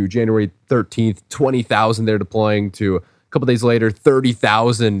to January 13th, 20,000 they're deploying to a couple days later,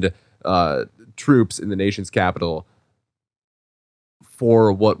 30,000 troops in the nation's capital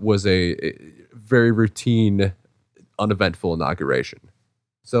for what was a very routine, uneventful inauguration.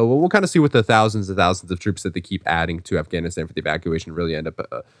 So we'll kind of see what the thousands and thousands of troops that they keep adding to Afghanistan for the evacuation really end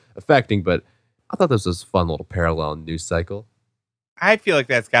up affecting. But I thought this was a fun little parallel news cycle. I feel like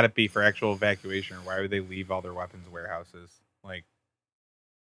that's got to be for actual evacuation. Or why would they leave all their weapons warehouses? Like,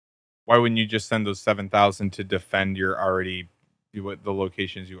 why wouldn't you just send those 7,000 to defend the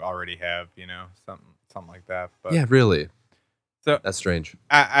locations you already have? Something like that. But yeah, really. So that's strange.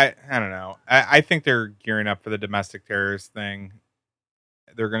 I don't know. I think they're gearing up for the domestic terrorist thing.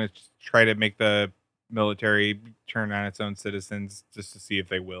 They're going to try to make the military turn on its own citizens just to see if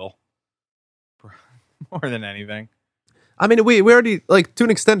they will. More than anything. I mean, we already, like, to an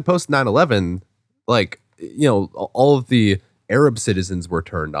extent, post 9/11, like, all of the Arab citizens were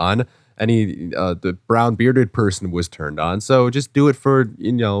turned on. The brown bearded person was turned on. So just do it for,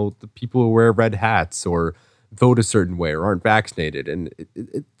 the people who wear red hats or vote a certain way or aren't vaccinated. And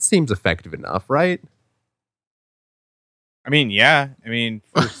it seems effective enough, right? I mean, yeah. I mean,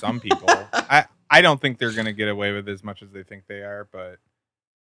 for some people. I don't think they're going to get away with as much as they think they are, but...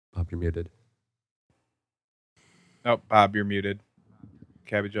 Bob, you're muted. Oh, Bob, you're muted.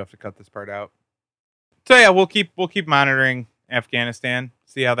 Cabbage, you have to cut this part out. So yeah, we'll keep monitoring Afghanistan,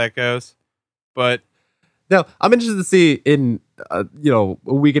 see how that goes. But now I'm interested to see in a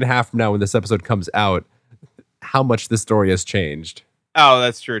week and a half from now when this episode comes out how much the story has changed. Oh,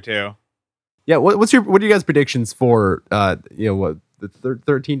 that's true too. Yeah, what are you guys' predictions for the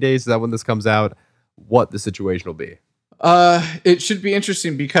 13 days? Is that when this comes out? What the situation will be? It should be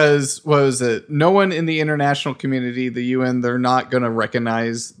interesting because no one in the international community, the UN, they're not going to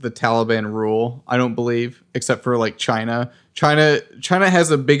recognize the Taliban rule, I don't believe, except for like China. China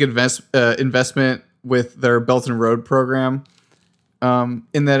has a big investment with their Belt and Road program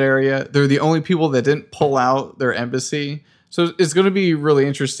in that area. They're the only people that didn't pull out their embassy. So it's going to be really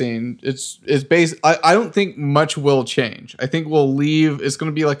interesting. It's based. I don't think much will change. I think we'll leave. It's going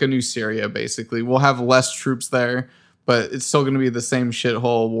to be like a new Syria, basically. We'll have less troops there, but it's still going to be the same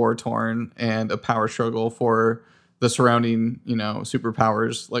shithole, war torn, and a power struggle for the surrounding,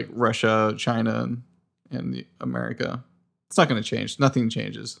 superpowers like Russia, China, and America. It's not going to change. Nothing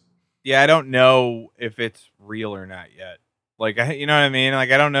changes. Yeah, I don't know if it's real or not yet. Like, you know what I mean?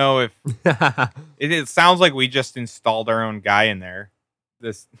 Like, I don't know if it sounds like we just installed our own guy in there.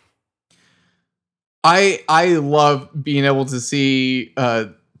 I love being able to see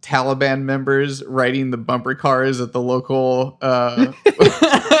Taliban members riding the bumper cars at the local.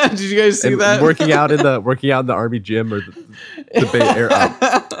 Did you guys see that? Working out in the army gym or the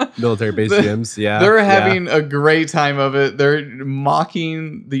military base gyms. Yeah, they're having a great time of it. They're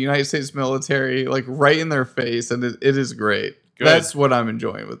mocking the United States military like right in their face, and it is great. good. That's what I'm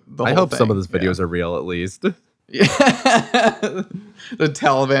enjoying with the whole I hope thing. some of those videos are real at least. Yeah. The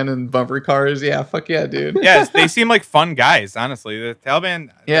Taliban and bumper cars. Yeah, fuck yeah, dude. Yes, they seem like fun guys. Honestly, the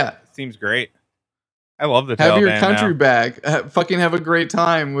Taliban. Yeah. Seems great. I love the Have Taliban your country now. back. Fucking have a great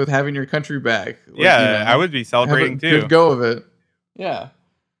time with having your country back. Like, Yeah, I would be have celebrating a too. good go of it. Yeah.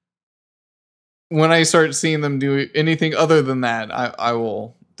 When I start seeing them do anything other than that, I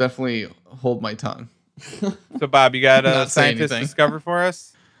will definitely hold my tongue. So, Bob, you got a Not say scientist anything. discover for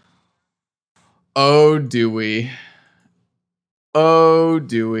us? Oh, do we? Oh,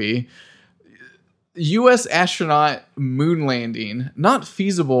 do we? U.S. astronaut moon landing not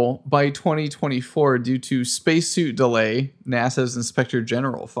feasible by 2024 due to spacesuit delay, NASA's Inspector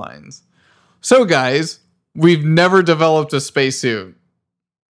General finds. So, guys, we've never developed a spacesuit.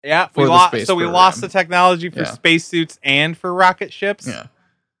 Yeah, For we the lost. space So we program. lost the technology for Yeah. spacesuits and for rocket ships. Yeah.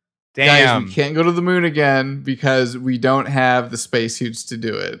 Damn. Guys, we can't go to the moon again because we don't have the spacesuits to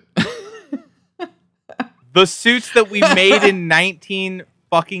do it. The suits that we made in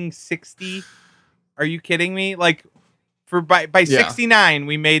 1960. Are you kidding me? Like, by Yeah. 69,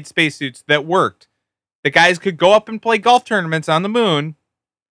 we made spacesuits that worked. The guys could go up and play golf tournaments on the moon,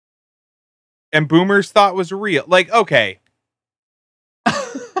 and boomers thought was real. Like, okay.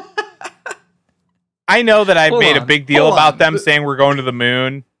 I know that I've Hold made a on, big deal hold about on. them saying we're going to the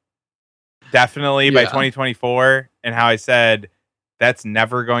moon. Definitely by Yeah. 2024, and how I said that's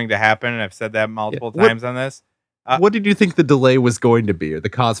never going to happen, and I've said that multiple Yeah. What- times on this. What did you think the delay was going to be, or the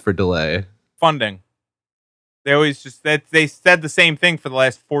cause for delay? Funding. They always just they said the same thing for the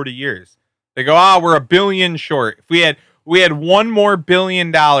last 40 years. They go, we're $1 billion short. If we had $1 more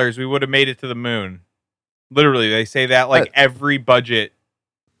billion, we would have made it to the moon. Literally, they say that like every budget,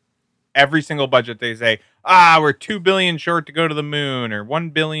 every single budget. They say, we're $2 billion short to go to the moon, or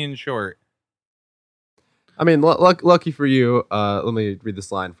 $1 billion short. I mean, lucky for you. Let me read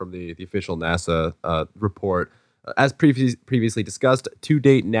this line from the official NASA report. As previously discussed, to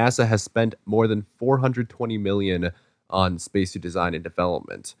date, NASA has spent more than $420 million on spacesuit design and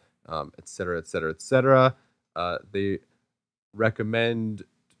development, et cetera, et cetera, et cetera. They recommend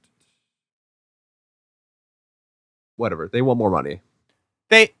whatever. They want more money.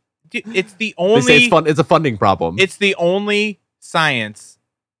 It's the They only. say it's fun. It's a funding problem. It's the only science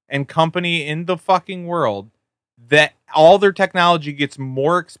and company in the fucking world that all their technology gets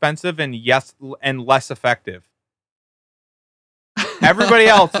more expensive and less effective. Everybody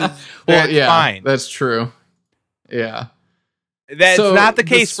else is fine. That's true. Yeah. That's So not the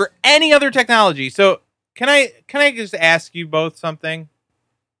case this- for any other technology. So can I just ask you both something?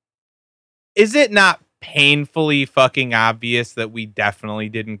 Is it not painfully fucking obvious that we definitely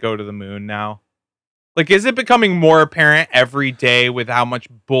didn't go to the moon now? Like, is it becoming more apparent every day with how much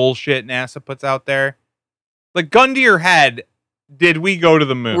bullshit NASA puts out there? Like, gun to your head, did we go to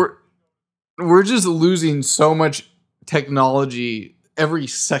the moon? We're just losing so much technology every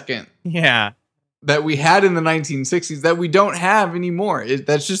second Yeah. that we had in the 1960s that we don't have anymore.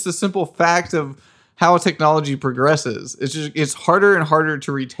 That's just a simple fact of how technology progresses. It's harder and harder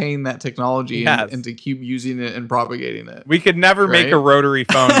to retain that technology Yes. and to keep using it and propagating it. We could never make Right? a rotary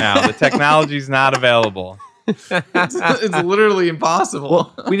phone now. The technology's not available. It's literally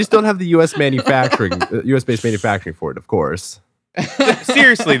impossible. well, we just don't have the U.S. manufacturing, U.S.-based manufacturing for it, of course.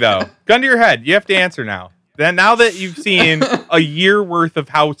 Seriously, though, gun to your head, you have to answer now. Then, now that you've seen a year worth of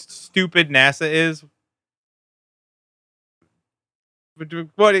how stupid NASA is,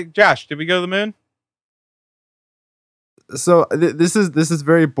 what, Josh? Did we go to the moon? So this is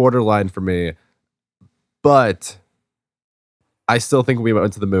very borderline for me, but I still think we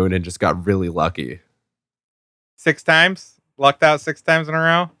went to the moon and just got really lucky. 6 times? Lucked out 6 times in a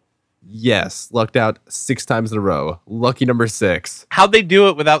row? Yes, lucked out 6 times in a row. Lucky number 6. How'd they do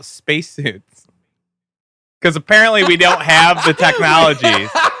it without spacesuits? Because apparently we don't have the technology.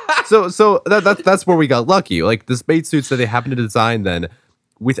 So that's where we got lucky. Like the spacesuits that they happened to design then,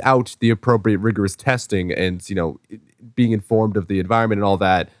 without the appropriate rigorous testing and being informed of the environment and all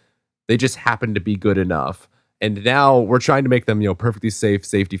that, they just happened to be good enough. And now we're trying to make them, perfectly safe,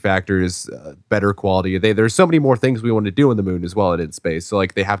 safety factors, better quality. There's so many more things we want to do on the moon as well and in space. So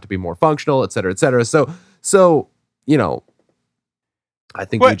like they have to be more functional, et cetera, et cetera. So I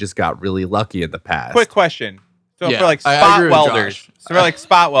think we Quick- just got really lucky in the past. Quick question. So Yeah, for like I spot agree with welders, Josh. so for like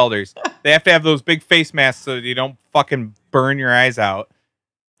spot welders, they have to have those big face masks so you don't fucking burn your eyes out.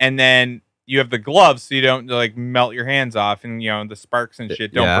 And then you have the gloves so you don't like melt your hands off and the sparks and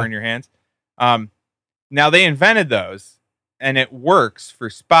shit don't Yeah. burn your hands. Now they invented those and it works for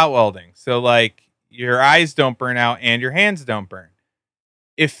spot welding. So like your eyes don't burn out and your hands don't burn.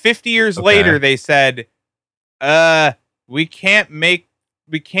 If 50 years Okay. later they said, we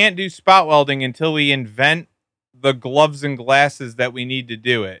can't do spot welding until we invent the gloves and glasses that we need to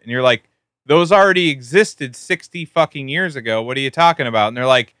do it. And you're like, those already existed 60 fucking years ago. What are you talking about? And they're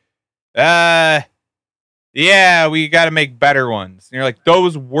like, yeah, we got to make better ones. And you're like,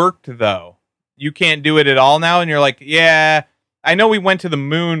 those worked though. You can't do it at all now. And you're like, yeah, I know we went to the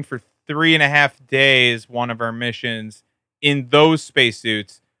moon for 3.5 days, one of our missions in those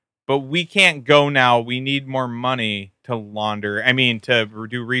spacesuits, but we can't go now. We need more money to to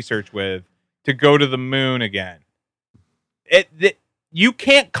do research with, to go to the moon again. You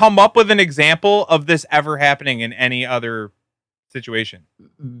can't come up with an example of this ever happening in any other situation.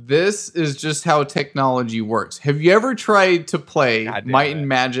 This is just how technology works. Have you ever tried to play Might and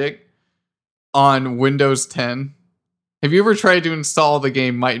Magic on Windows 10? Have you ever tried to install the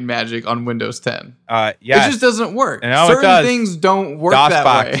game Might and Magic on Windows 10? Yeah. It just doesn't work. No, Certain it does. things don't work DOSBox.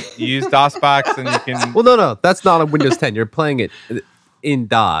 that way. You use DOSBox and you can... Well, no, that's not on Windows 10. You're playing it in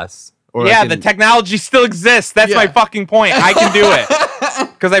DOS. Or Yeah, the technology still exists. That's my fucking point. I can do it.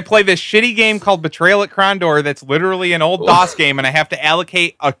 Because I play this shitty game called Betrayal at Krondor that's literally an old DOS game, and I have to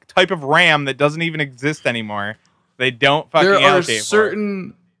allocate a type of RAM that doesn't even exist anymore. They don't fucking allocate There are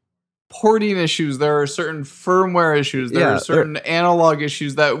certain porting issues. There are certain firmware issues. There are certain analog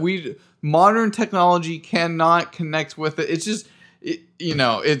issues that modern technology cannot connect with it. It's just,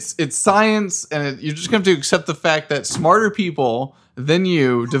 it's science, and you're just going to have to accept the fact that smarter people than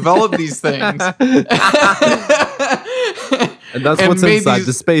you develop these things. And that's what's inside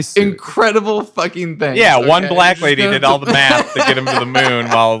the space suit. Incredible fucking things. Yeah, one black lady did all the math to get him to the moon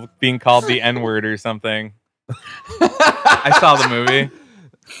while being called the N-word or something. I saw the movie.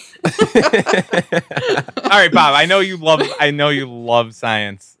 All right, Bob, I know you love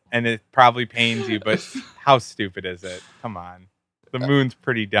science, and it probably pains you, but how stupid is it? Come on. The moon's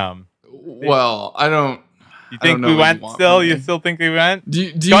pretty dumb. Well, I don't... You think we went still? You still think we went?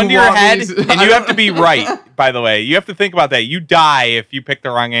 Gun to your head, and you have to be right, by the way. You have to think about that. You die if you pick the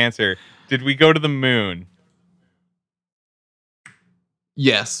wrong answer. Did we go to the moon?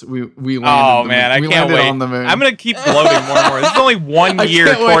 Yes, we landed. Oh, man, I can't wait. On the moon. I'm going to keep gloating more and more. This is only 1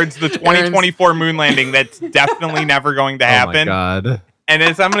 year towards the 2024 moon landing that's definitely never going to happen. Oh, my God. And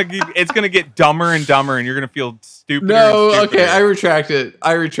it's gonna get dumber and dumber, and you're gonna feel stupid. No, okay, I retract it.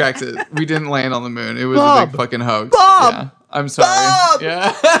 We didn't land on the moon. It was a big fucking hoax. Bob! Yeah, I'm sorry. Bob!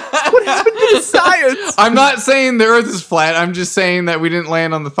 Yeah. What happened to the science? I'm not saying the Earth is flat. I'm just saying that we didn't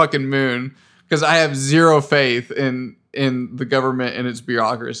land on the fucking moon because I have zero faith in the government and its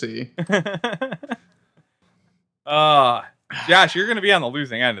bureaucracy. Josh, you're gonna be on the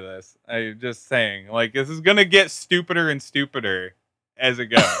losing end of this. I'm just saying, like, this is gonna get stupider and stupider as it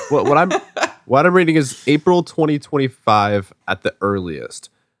goes. What I'm reading is April 2025 at the earliest.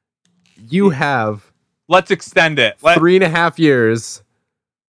 You have Let's extend it. 3.5 years,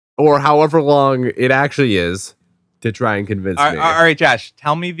 or however long it actually is, to try and convince me. All right, Josh,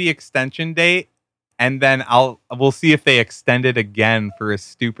 tell me the extension date, and then we'll see if they extend it again for a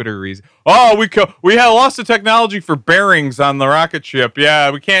stupider reason. Oh, we had lots of technology for bearings on the rocket ship. Yeah,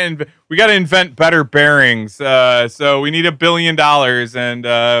 we got to invent better bearings. So we need $1 billion,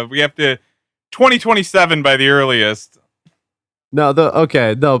 and we have to 2027 by the earliest. No,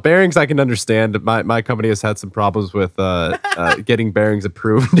 bearings I can understand. My company has had some problems with getting bearings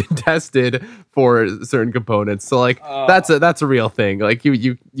approved and tested for certain components. So like that's a real thing. Like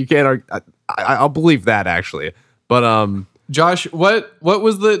you can't. I'll believe that actually. But Josh, what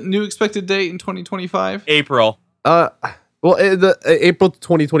was the new expected date in 2025? April. The April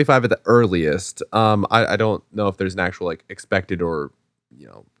 2025 at the earliest. I don't know if there's an actual like expected or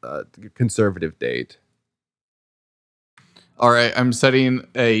conservative date. All right, I'm setting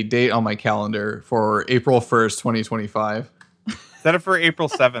a date on my calendar for April 1st, 2025. Set it for April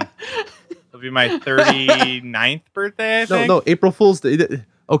 7th. It'll be my 39th birthday, I think. No, April Fool's Day.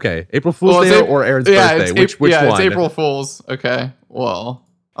 Okay, April Fool's Day or Aaron's birthday? Which one? It's April Fool's. Okay, well,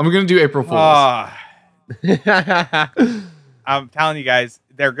 I'm going to do April Fool's. I'm telling you guys,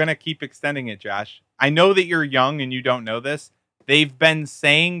 they're going to keep extending it, Josh. I know that you're young and you don't know this. They've been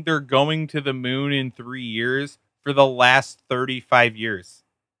saying they're going to the moon in 3 years for the last 35 years.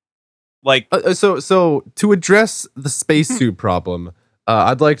 Like, so to address the spacesuit problem,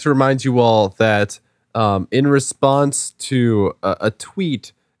 I'd like to remind you all that in response to a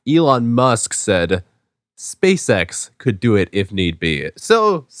tweet, Elon Musk said SpaceX could do it if need be.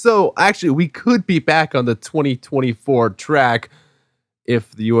 So actually, we could be back on the 2024 track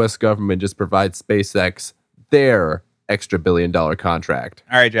if the U.S. government just provides SpaceX their extra $1 billion contract.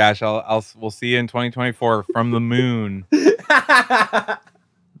 All right, Josh, we'll see you in 2024 from the moon.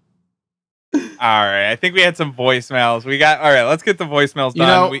 All right, I think we had some voicemails. All right, let's get the voicemails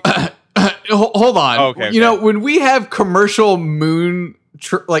done. Hold on. Okay. You know, when we have commercial moon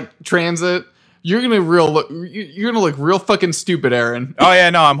transit, you're gonna look real fucking stupid, Aaron. Oh yeah,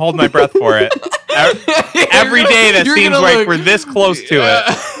 no, I'm holding my breath for it. Every day that seems like we're this close to it.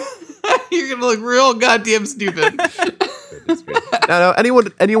 You're gonna look real goddamn stupid. Now,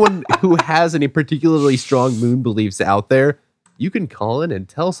 anyone who has any particularly strong moon beliefs out there, you can call in and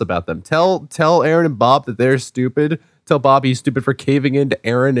tell us about them. Tell Aaron and Bob that they're stupid. Tell Bob he's stupid for caving into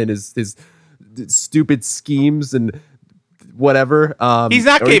Aaron and his stupid schemes and whatever. He's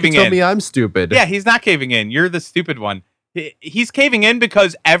not caving in. Tell me I'm stupid. Yeah, he's not caving in. You're the stupid one. He's caving in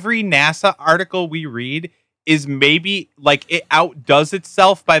because every NASA article we read is maybe like it outdoes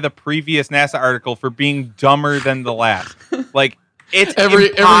itself by the previous NASA article for being dumber than the last. Like it's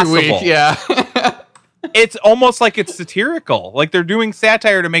every week, yeah. It's almost like it's satirical. Like they're doing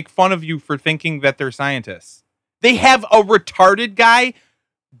satire to make fun of you for thinking that they're scientists. They have a retarded guy,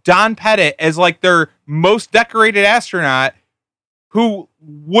 Don Pettit, as like their most decorated astronaut who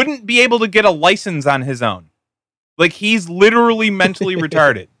wouldn't be able to get a license on his own. Like he's literally mentally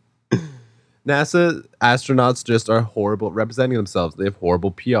retarded. NASA astronauts just are horrible at representing themselves. They have horrible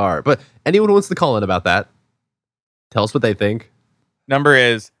PR. But anyone who wants to call in about that, tell us what they think. Number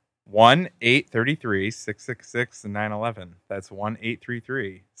is 1-833-666-911. That's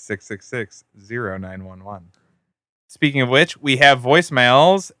 1-833-666-0911. Speaking of which, we have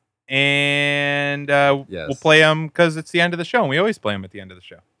voicemails, and we'll play them because it's the end of the show. And we always play them at the end of the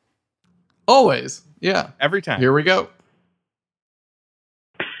show. Always. Yeah. Every time. Here we go.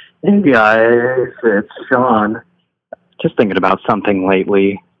 Hey guys, it's Sean. Just thinking about something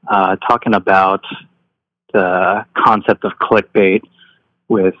lately, talking about the concept of clickbait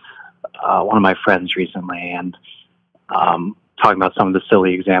with one of my friends recently, and talking about some of the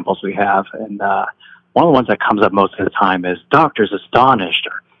silly examples we have. And one of the ones that comes up most of the time is doctors astonished,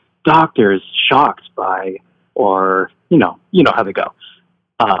 or doctors shocked by, or you know how they go.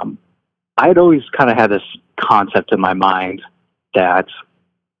 I had always kind of had this concept in my mind that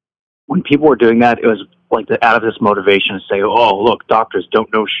when people were doing that, it was like out of this motivation to say, oh, look, doctors don't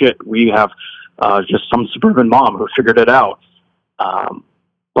know shit. We have just some suburban mom who figured it out.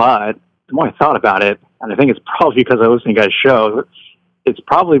 But the more I thought about it, and I think it's probably because I was listening to you guys' show, it's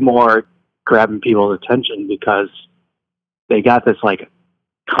probably more grabbing people's attention because they got this like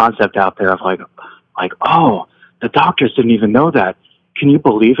concept out there of like, oh, the doctors didn't even know that. Can you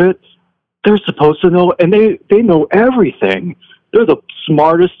believe it? They're supposed to know, and they know everything. They're the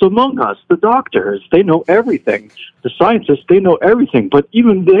smartest among us, the doctors. They know everything. The scientists, they know everything. But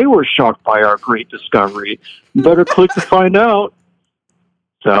even they were shocked by our great discovery. You better click to find out.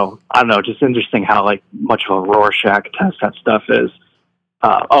 So, I don't know, just interesting how like much of a Rorschach test that stuff is.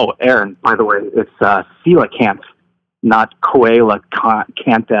 Aaron, by the way, it's coelacanth, not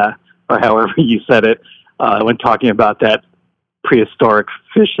coelacantha, or however you said it, when talking about that prehistoric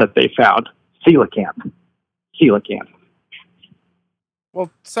fish that they found. Coelacanth. Well,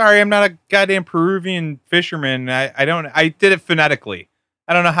 sorry, I'm not a goddamn Peruvian fisherman. I did it phonetically.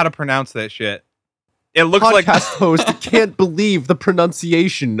 I don't know how to pronounce that shit. It looks like podcast host can't believe the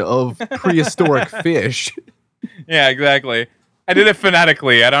pronunciation of prehistoric fish. Yeah, exactly. I did it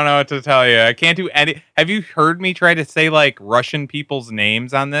phonetically. I don't know what to tell you. I can't do any. Have you heard me try to say like Russian people's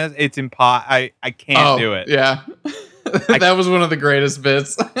names on this? It's I can't do it. Yeah. That was one of the greatest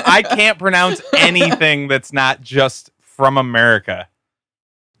bits. I can't pronounce anything that's not just from America.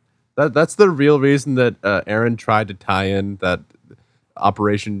 That's the real reason that Aaron tried to tie in that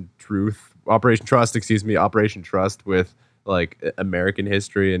Operation Trust with like American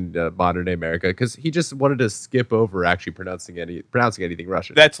history and modern day America, because he just wanted to skip over actually pronouncing anything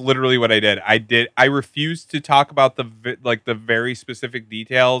Russian. That's literally what I did. I refused to talk about the very specific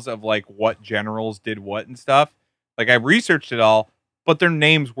details of like what generals did what and stuff. Like I researched it all, but their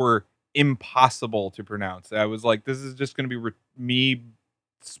names were impossible to pronounce. I was like, this is just going to be me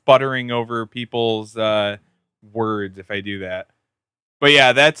sputtering over people's words if I do that. But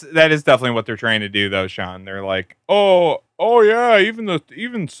yeah, that is definitely what they're trying to do, though, Sean. They're like, oh yeah,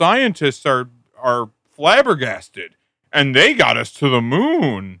 even scientists are flabbergasted, and they got us to the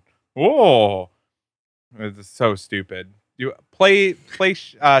moon. Oh, it's so stupid. You play.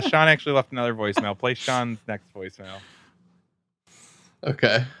 Sean actually left another voicemail. Play Sean's next voicemail.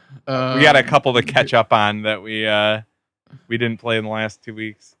 Okay. We got a couple to catch up on that we didn't play in the last 2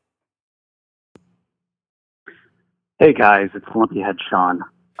 weeks. Hey guys, it's Lumpy Head Sean.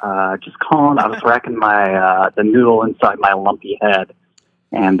 Just calling. I was racking my the noodle inside my lumpy head,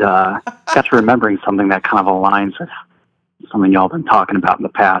 and got to remembering something that kind of aligns with something y'all been talking about in the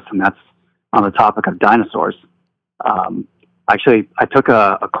past, and that's on the topic of dinosaurs. Actually, I took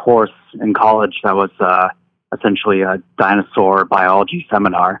a course in college that was essentially a dinosaur biology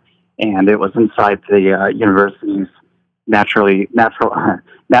seminar, and it was inside the university's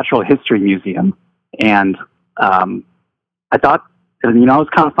natural history museum. And I thought, it was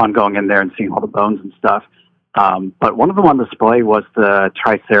kind of fun going in there and seeing all the bones and stuff. But one of them on display was the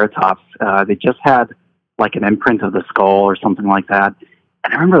Triceratops. They just had like an imprint of the skull or something like that.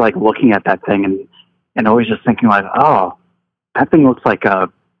 And I remember like looking at that thing and always just thinking like, oh, that thing looks like a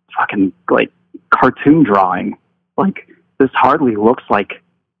fucking like cartoon drawing. Like this hardly looks like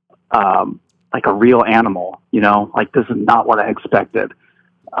a real animal, like this is not what I expected.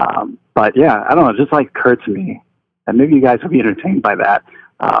 But yeah, I don't know, it just like occurred to me that maybe you guys would be entertained by that.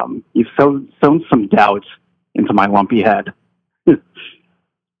 You've sown some doubt into my lumpy head.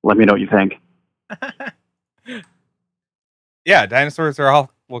 Let me know what you think. Yeah, dinosaurs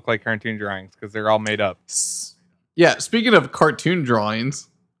all look like cartoon drawings because they're all made up. Yeah, speaking of cartoon drawings,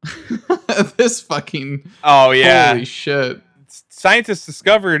 this fucking Oh yeah, holy shit! Scientists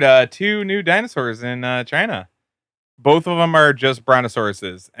discovered 2 new dinosaurs in China. Both of them are just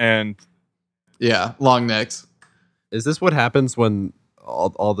brontosauruses, and Yeah, long necks. Is this what happens when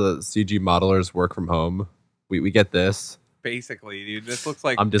all the CG modelers work from home? We get this. basically, dude, this looks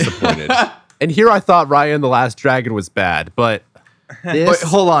like I'm disappointed. And here I thought Ryan the Last Dragon was bad, but this... Wait,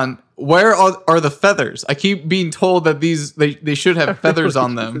 hold on. Where are the feathers? I keep being told that they should have feathers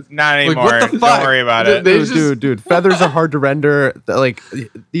on them. not Like, anymore. what the fuck? Don't worry about it. They just- Dude, feathers are hard to render. Like,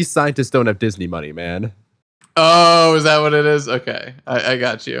 these scientists don't have Disney money, man. Oh, is that what it is? Okay, I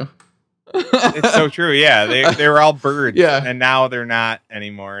got you. It's so true. Yeah, they were all birds. Yeah. And now they're not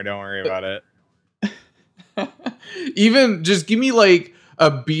anymore. Don't worry about it. Even just give me like a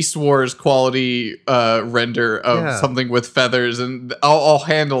Beast Wars quality render of something with feathers, and I'll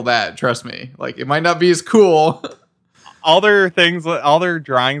handle that. Trust me. Like it might not be as cool. All their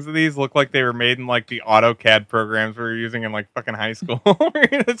drawings of these look like they were made in like the AutoCAD programs we were using in like fucking high school.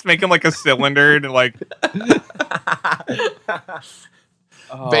 It's making like a cylinder and like.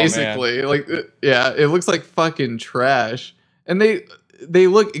 Oh, basically, man. like yeah, it looks like fucking trash, and they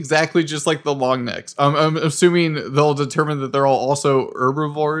look exactly just like the long necks. I'm assuming they'll determine that they're all also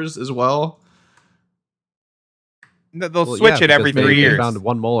herbivores as well. They'll switch it every 3 years. They found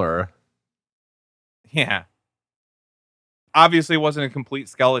one molar. Yeah. Obviously, it wasn't a complete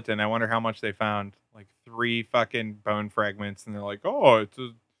skeleton. I wonder how much they found. Like 3 fucking bone fragments, and they're like, "Oh,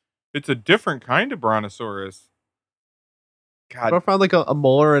 it's a different kind of brontosaurus." God, I found like a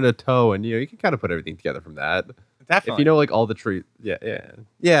molar and a toe, and you can kind of put everything together from that. definitely. If you know like all the trees, yeah.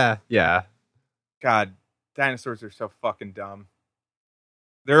 God, dinosaurs are so fucking dumb.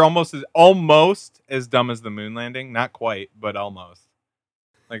 They're almost as dumb as the moon landing. Not quite, but almost.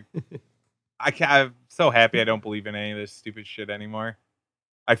 Like, I'm so happy I don't believe in any of this stupid shit anymore.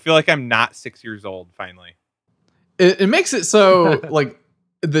 I feel like I'm not 6 years old, finally. It makes it so, like,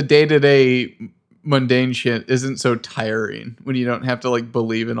 the day-to-day mundane shit isn't so tiring when you don't have to, like,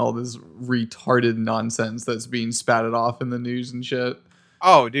 believe in all this retarded nonsense that's being spouted off in the news and shit.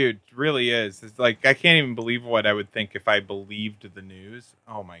 Oh, dude, it really is. It's like, I can't even believe what I would think if I believed the news.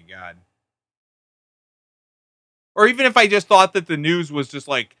 Oh, my God. Or even if I just thought that the news was just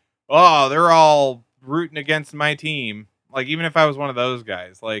like, oh, they're all rooting against my team. Like, even if I was one of those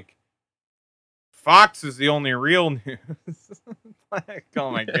guys, like, Fox is the only real news. Like, oh,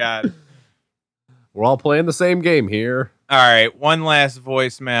 my God. We're all playing the same game here. All right, one last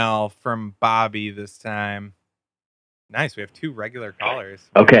voicemail from Bobby this time. Nice, we have 2 regular callers.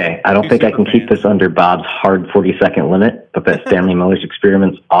 Okay, I don't think I can keep this under Bob's hard 40-second limit, but that Stanley Miller's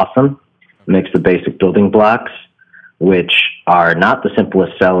experiment's awesome. Makes the basic building blocks, which are not the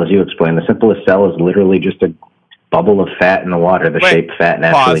simplest cell as you explained. The simplest cell is literally just a bubble of fat in the water, the shape fat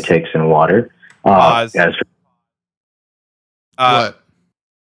naturally takes in water. Pause. What?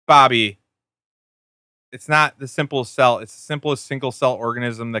 Bobby, it's not the simplest cell. It's the simplest single cell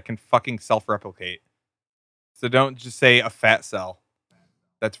organism that can fucking self-replicate. So don't just say a fat cell.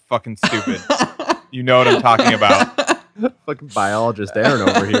 That's fucking stupid. You know what I'm talking about. Fucking biologist Aaron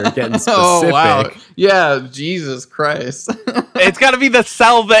over here getting specific. Oh, wow. Yeah, Jesus Christ. It's got to be the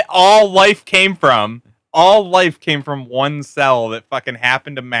cell that all life came from. All life came from one cell that fucking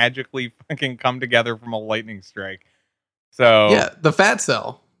happened to magically fucking come together from a lightning strike. So Yeah, the fat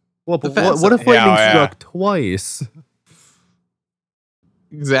cell. Well, but The fat what if cell. lightning Yeah. struck twice?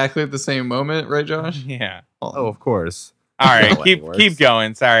 Exactly at the same moment, right, Josh? yeah. Oh, of course. All right, Lightning works. keep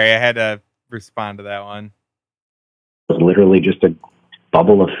going. Sorry, I had to respond to that one. It's literally just a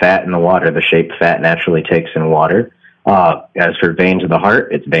bubble of fat in the water, the shape fat naturally takes in water. As for veins of the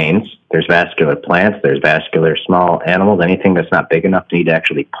heart, it's veins. There's vascular plants. There's vascular small animals. Anything that's not big enough to need to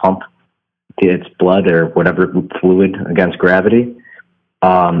actually pump its blood or whatever fluid against gravity.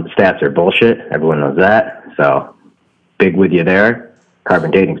 Stats are bullshit. Everyone knows that. So big with you there.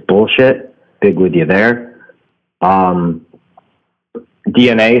 Carbon dating's bullshit. Big with you there.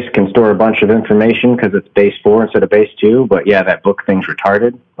 DNAs can store a bunch of information because it's base 4 instead of base 2. But yeah, that book thing's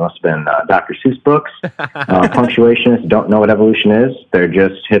retarded. Must have been Dr. Seuss books. Punctuationists don't know what evolution is. They're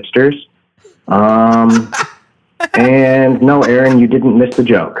just hipsters. And no, Aaron, you didn't miss the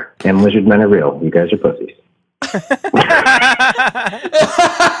joke. And lizard men are real. You guys are pussies.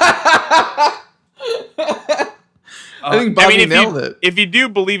 I think Bobby nailed it. If you do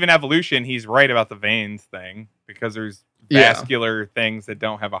believe in evolution, he's right about the veins thing because there's vascular things that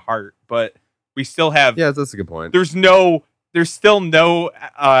don't have a heart, but we still have. Yeah, that's a good point. There's still no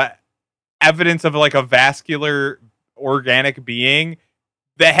evidence of like a vascular organic being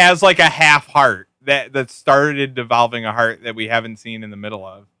that has like a half heart that started devolving a heart that we haven't seen in the middle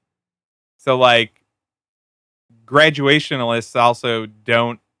of. So like graduationalists also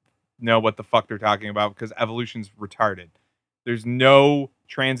don't know what the fuck they're talking about because evolution's retarded. There's no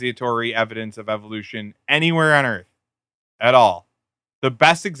transitory evidence of evolution anywhere on Earth at all. The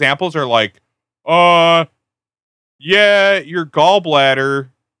best examples are like, yeah, your gallbladder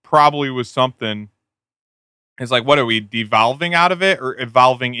probably was something. It's like, what are we devolving out of it or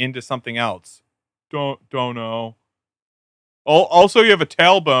evolving into something else? Don't know. Also, you have a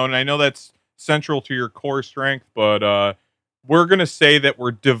tailbone. I know that's central to your core strength, but we're gonna say that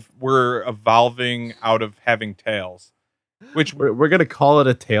we're evolving out of having tails, which we're gonna call it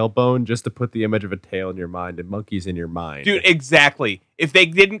a tailbone just to put the image of a tail in your mind and monkeys in your mind. Dude, exactly. If they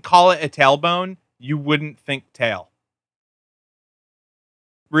didn't call it a tailbone, you wouldn't think tail.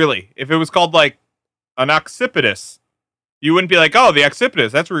 Really, if it was called like an occipitus, you wouldn't be like, oh, the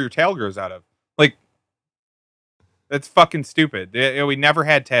occipitus, that's where your tail grows out of. Like, that's fucking stupid. We never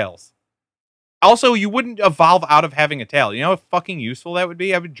had tails. Also, you wouldn't evolve out of having a tail. You know how fucking useful that would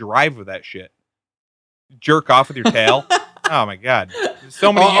be? I would drive with that shit. Jerk off with your tail. Oh my god. There's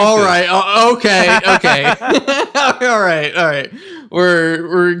so many uses. All right. Okay. all right.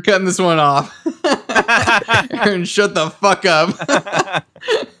 We're cutting this one off. Aaron, shut the fuck up.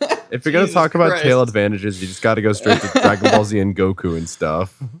 If you're going to talk about tail advantages, you just got to go straight to Dragon Ball Z and Goku and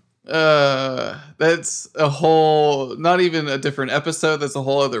stuff. That's a whole, not even a different episode. That's a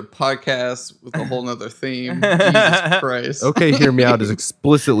whole other podcast with a whole nother theme. Jesus Christ. Okay, Hear Me Out is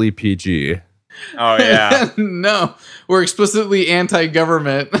explicitly PG. Oh, yeah. No, we're explicitly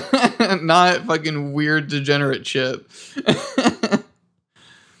anti-government, not fucking weird degenerate shit.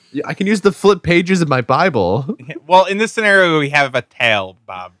 Yeah, I can use the flip pages of my Bible. Well, in this scenario, we have a tail,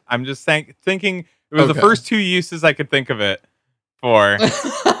 Bob. I'm just thinking it was the first two uses I could think of it for.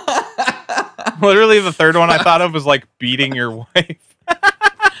 Literally, the third one I thought of was like beating your wife.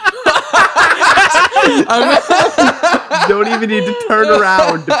 Don't even need to turn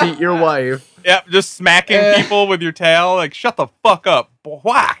around to beat your wife. Yep, just smacking people with your tail. Like, shut the fuck up.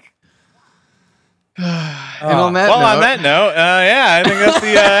 Whack. And on that note, yeah, I think that's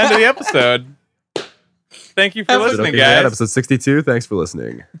the end of the episode. Thank you for listening, guys. Episode 62. Thanks for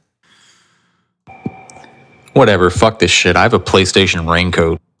listening. Whatever, fuck this shit. I have a PlayStation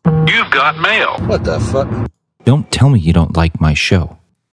raincoat. You've got mail. Don't tell me you don't like my show.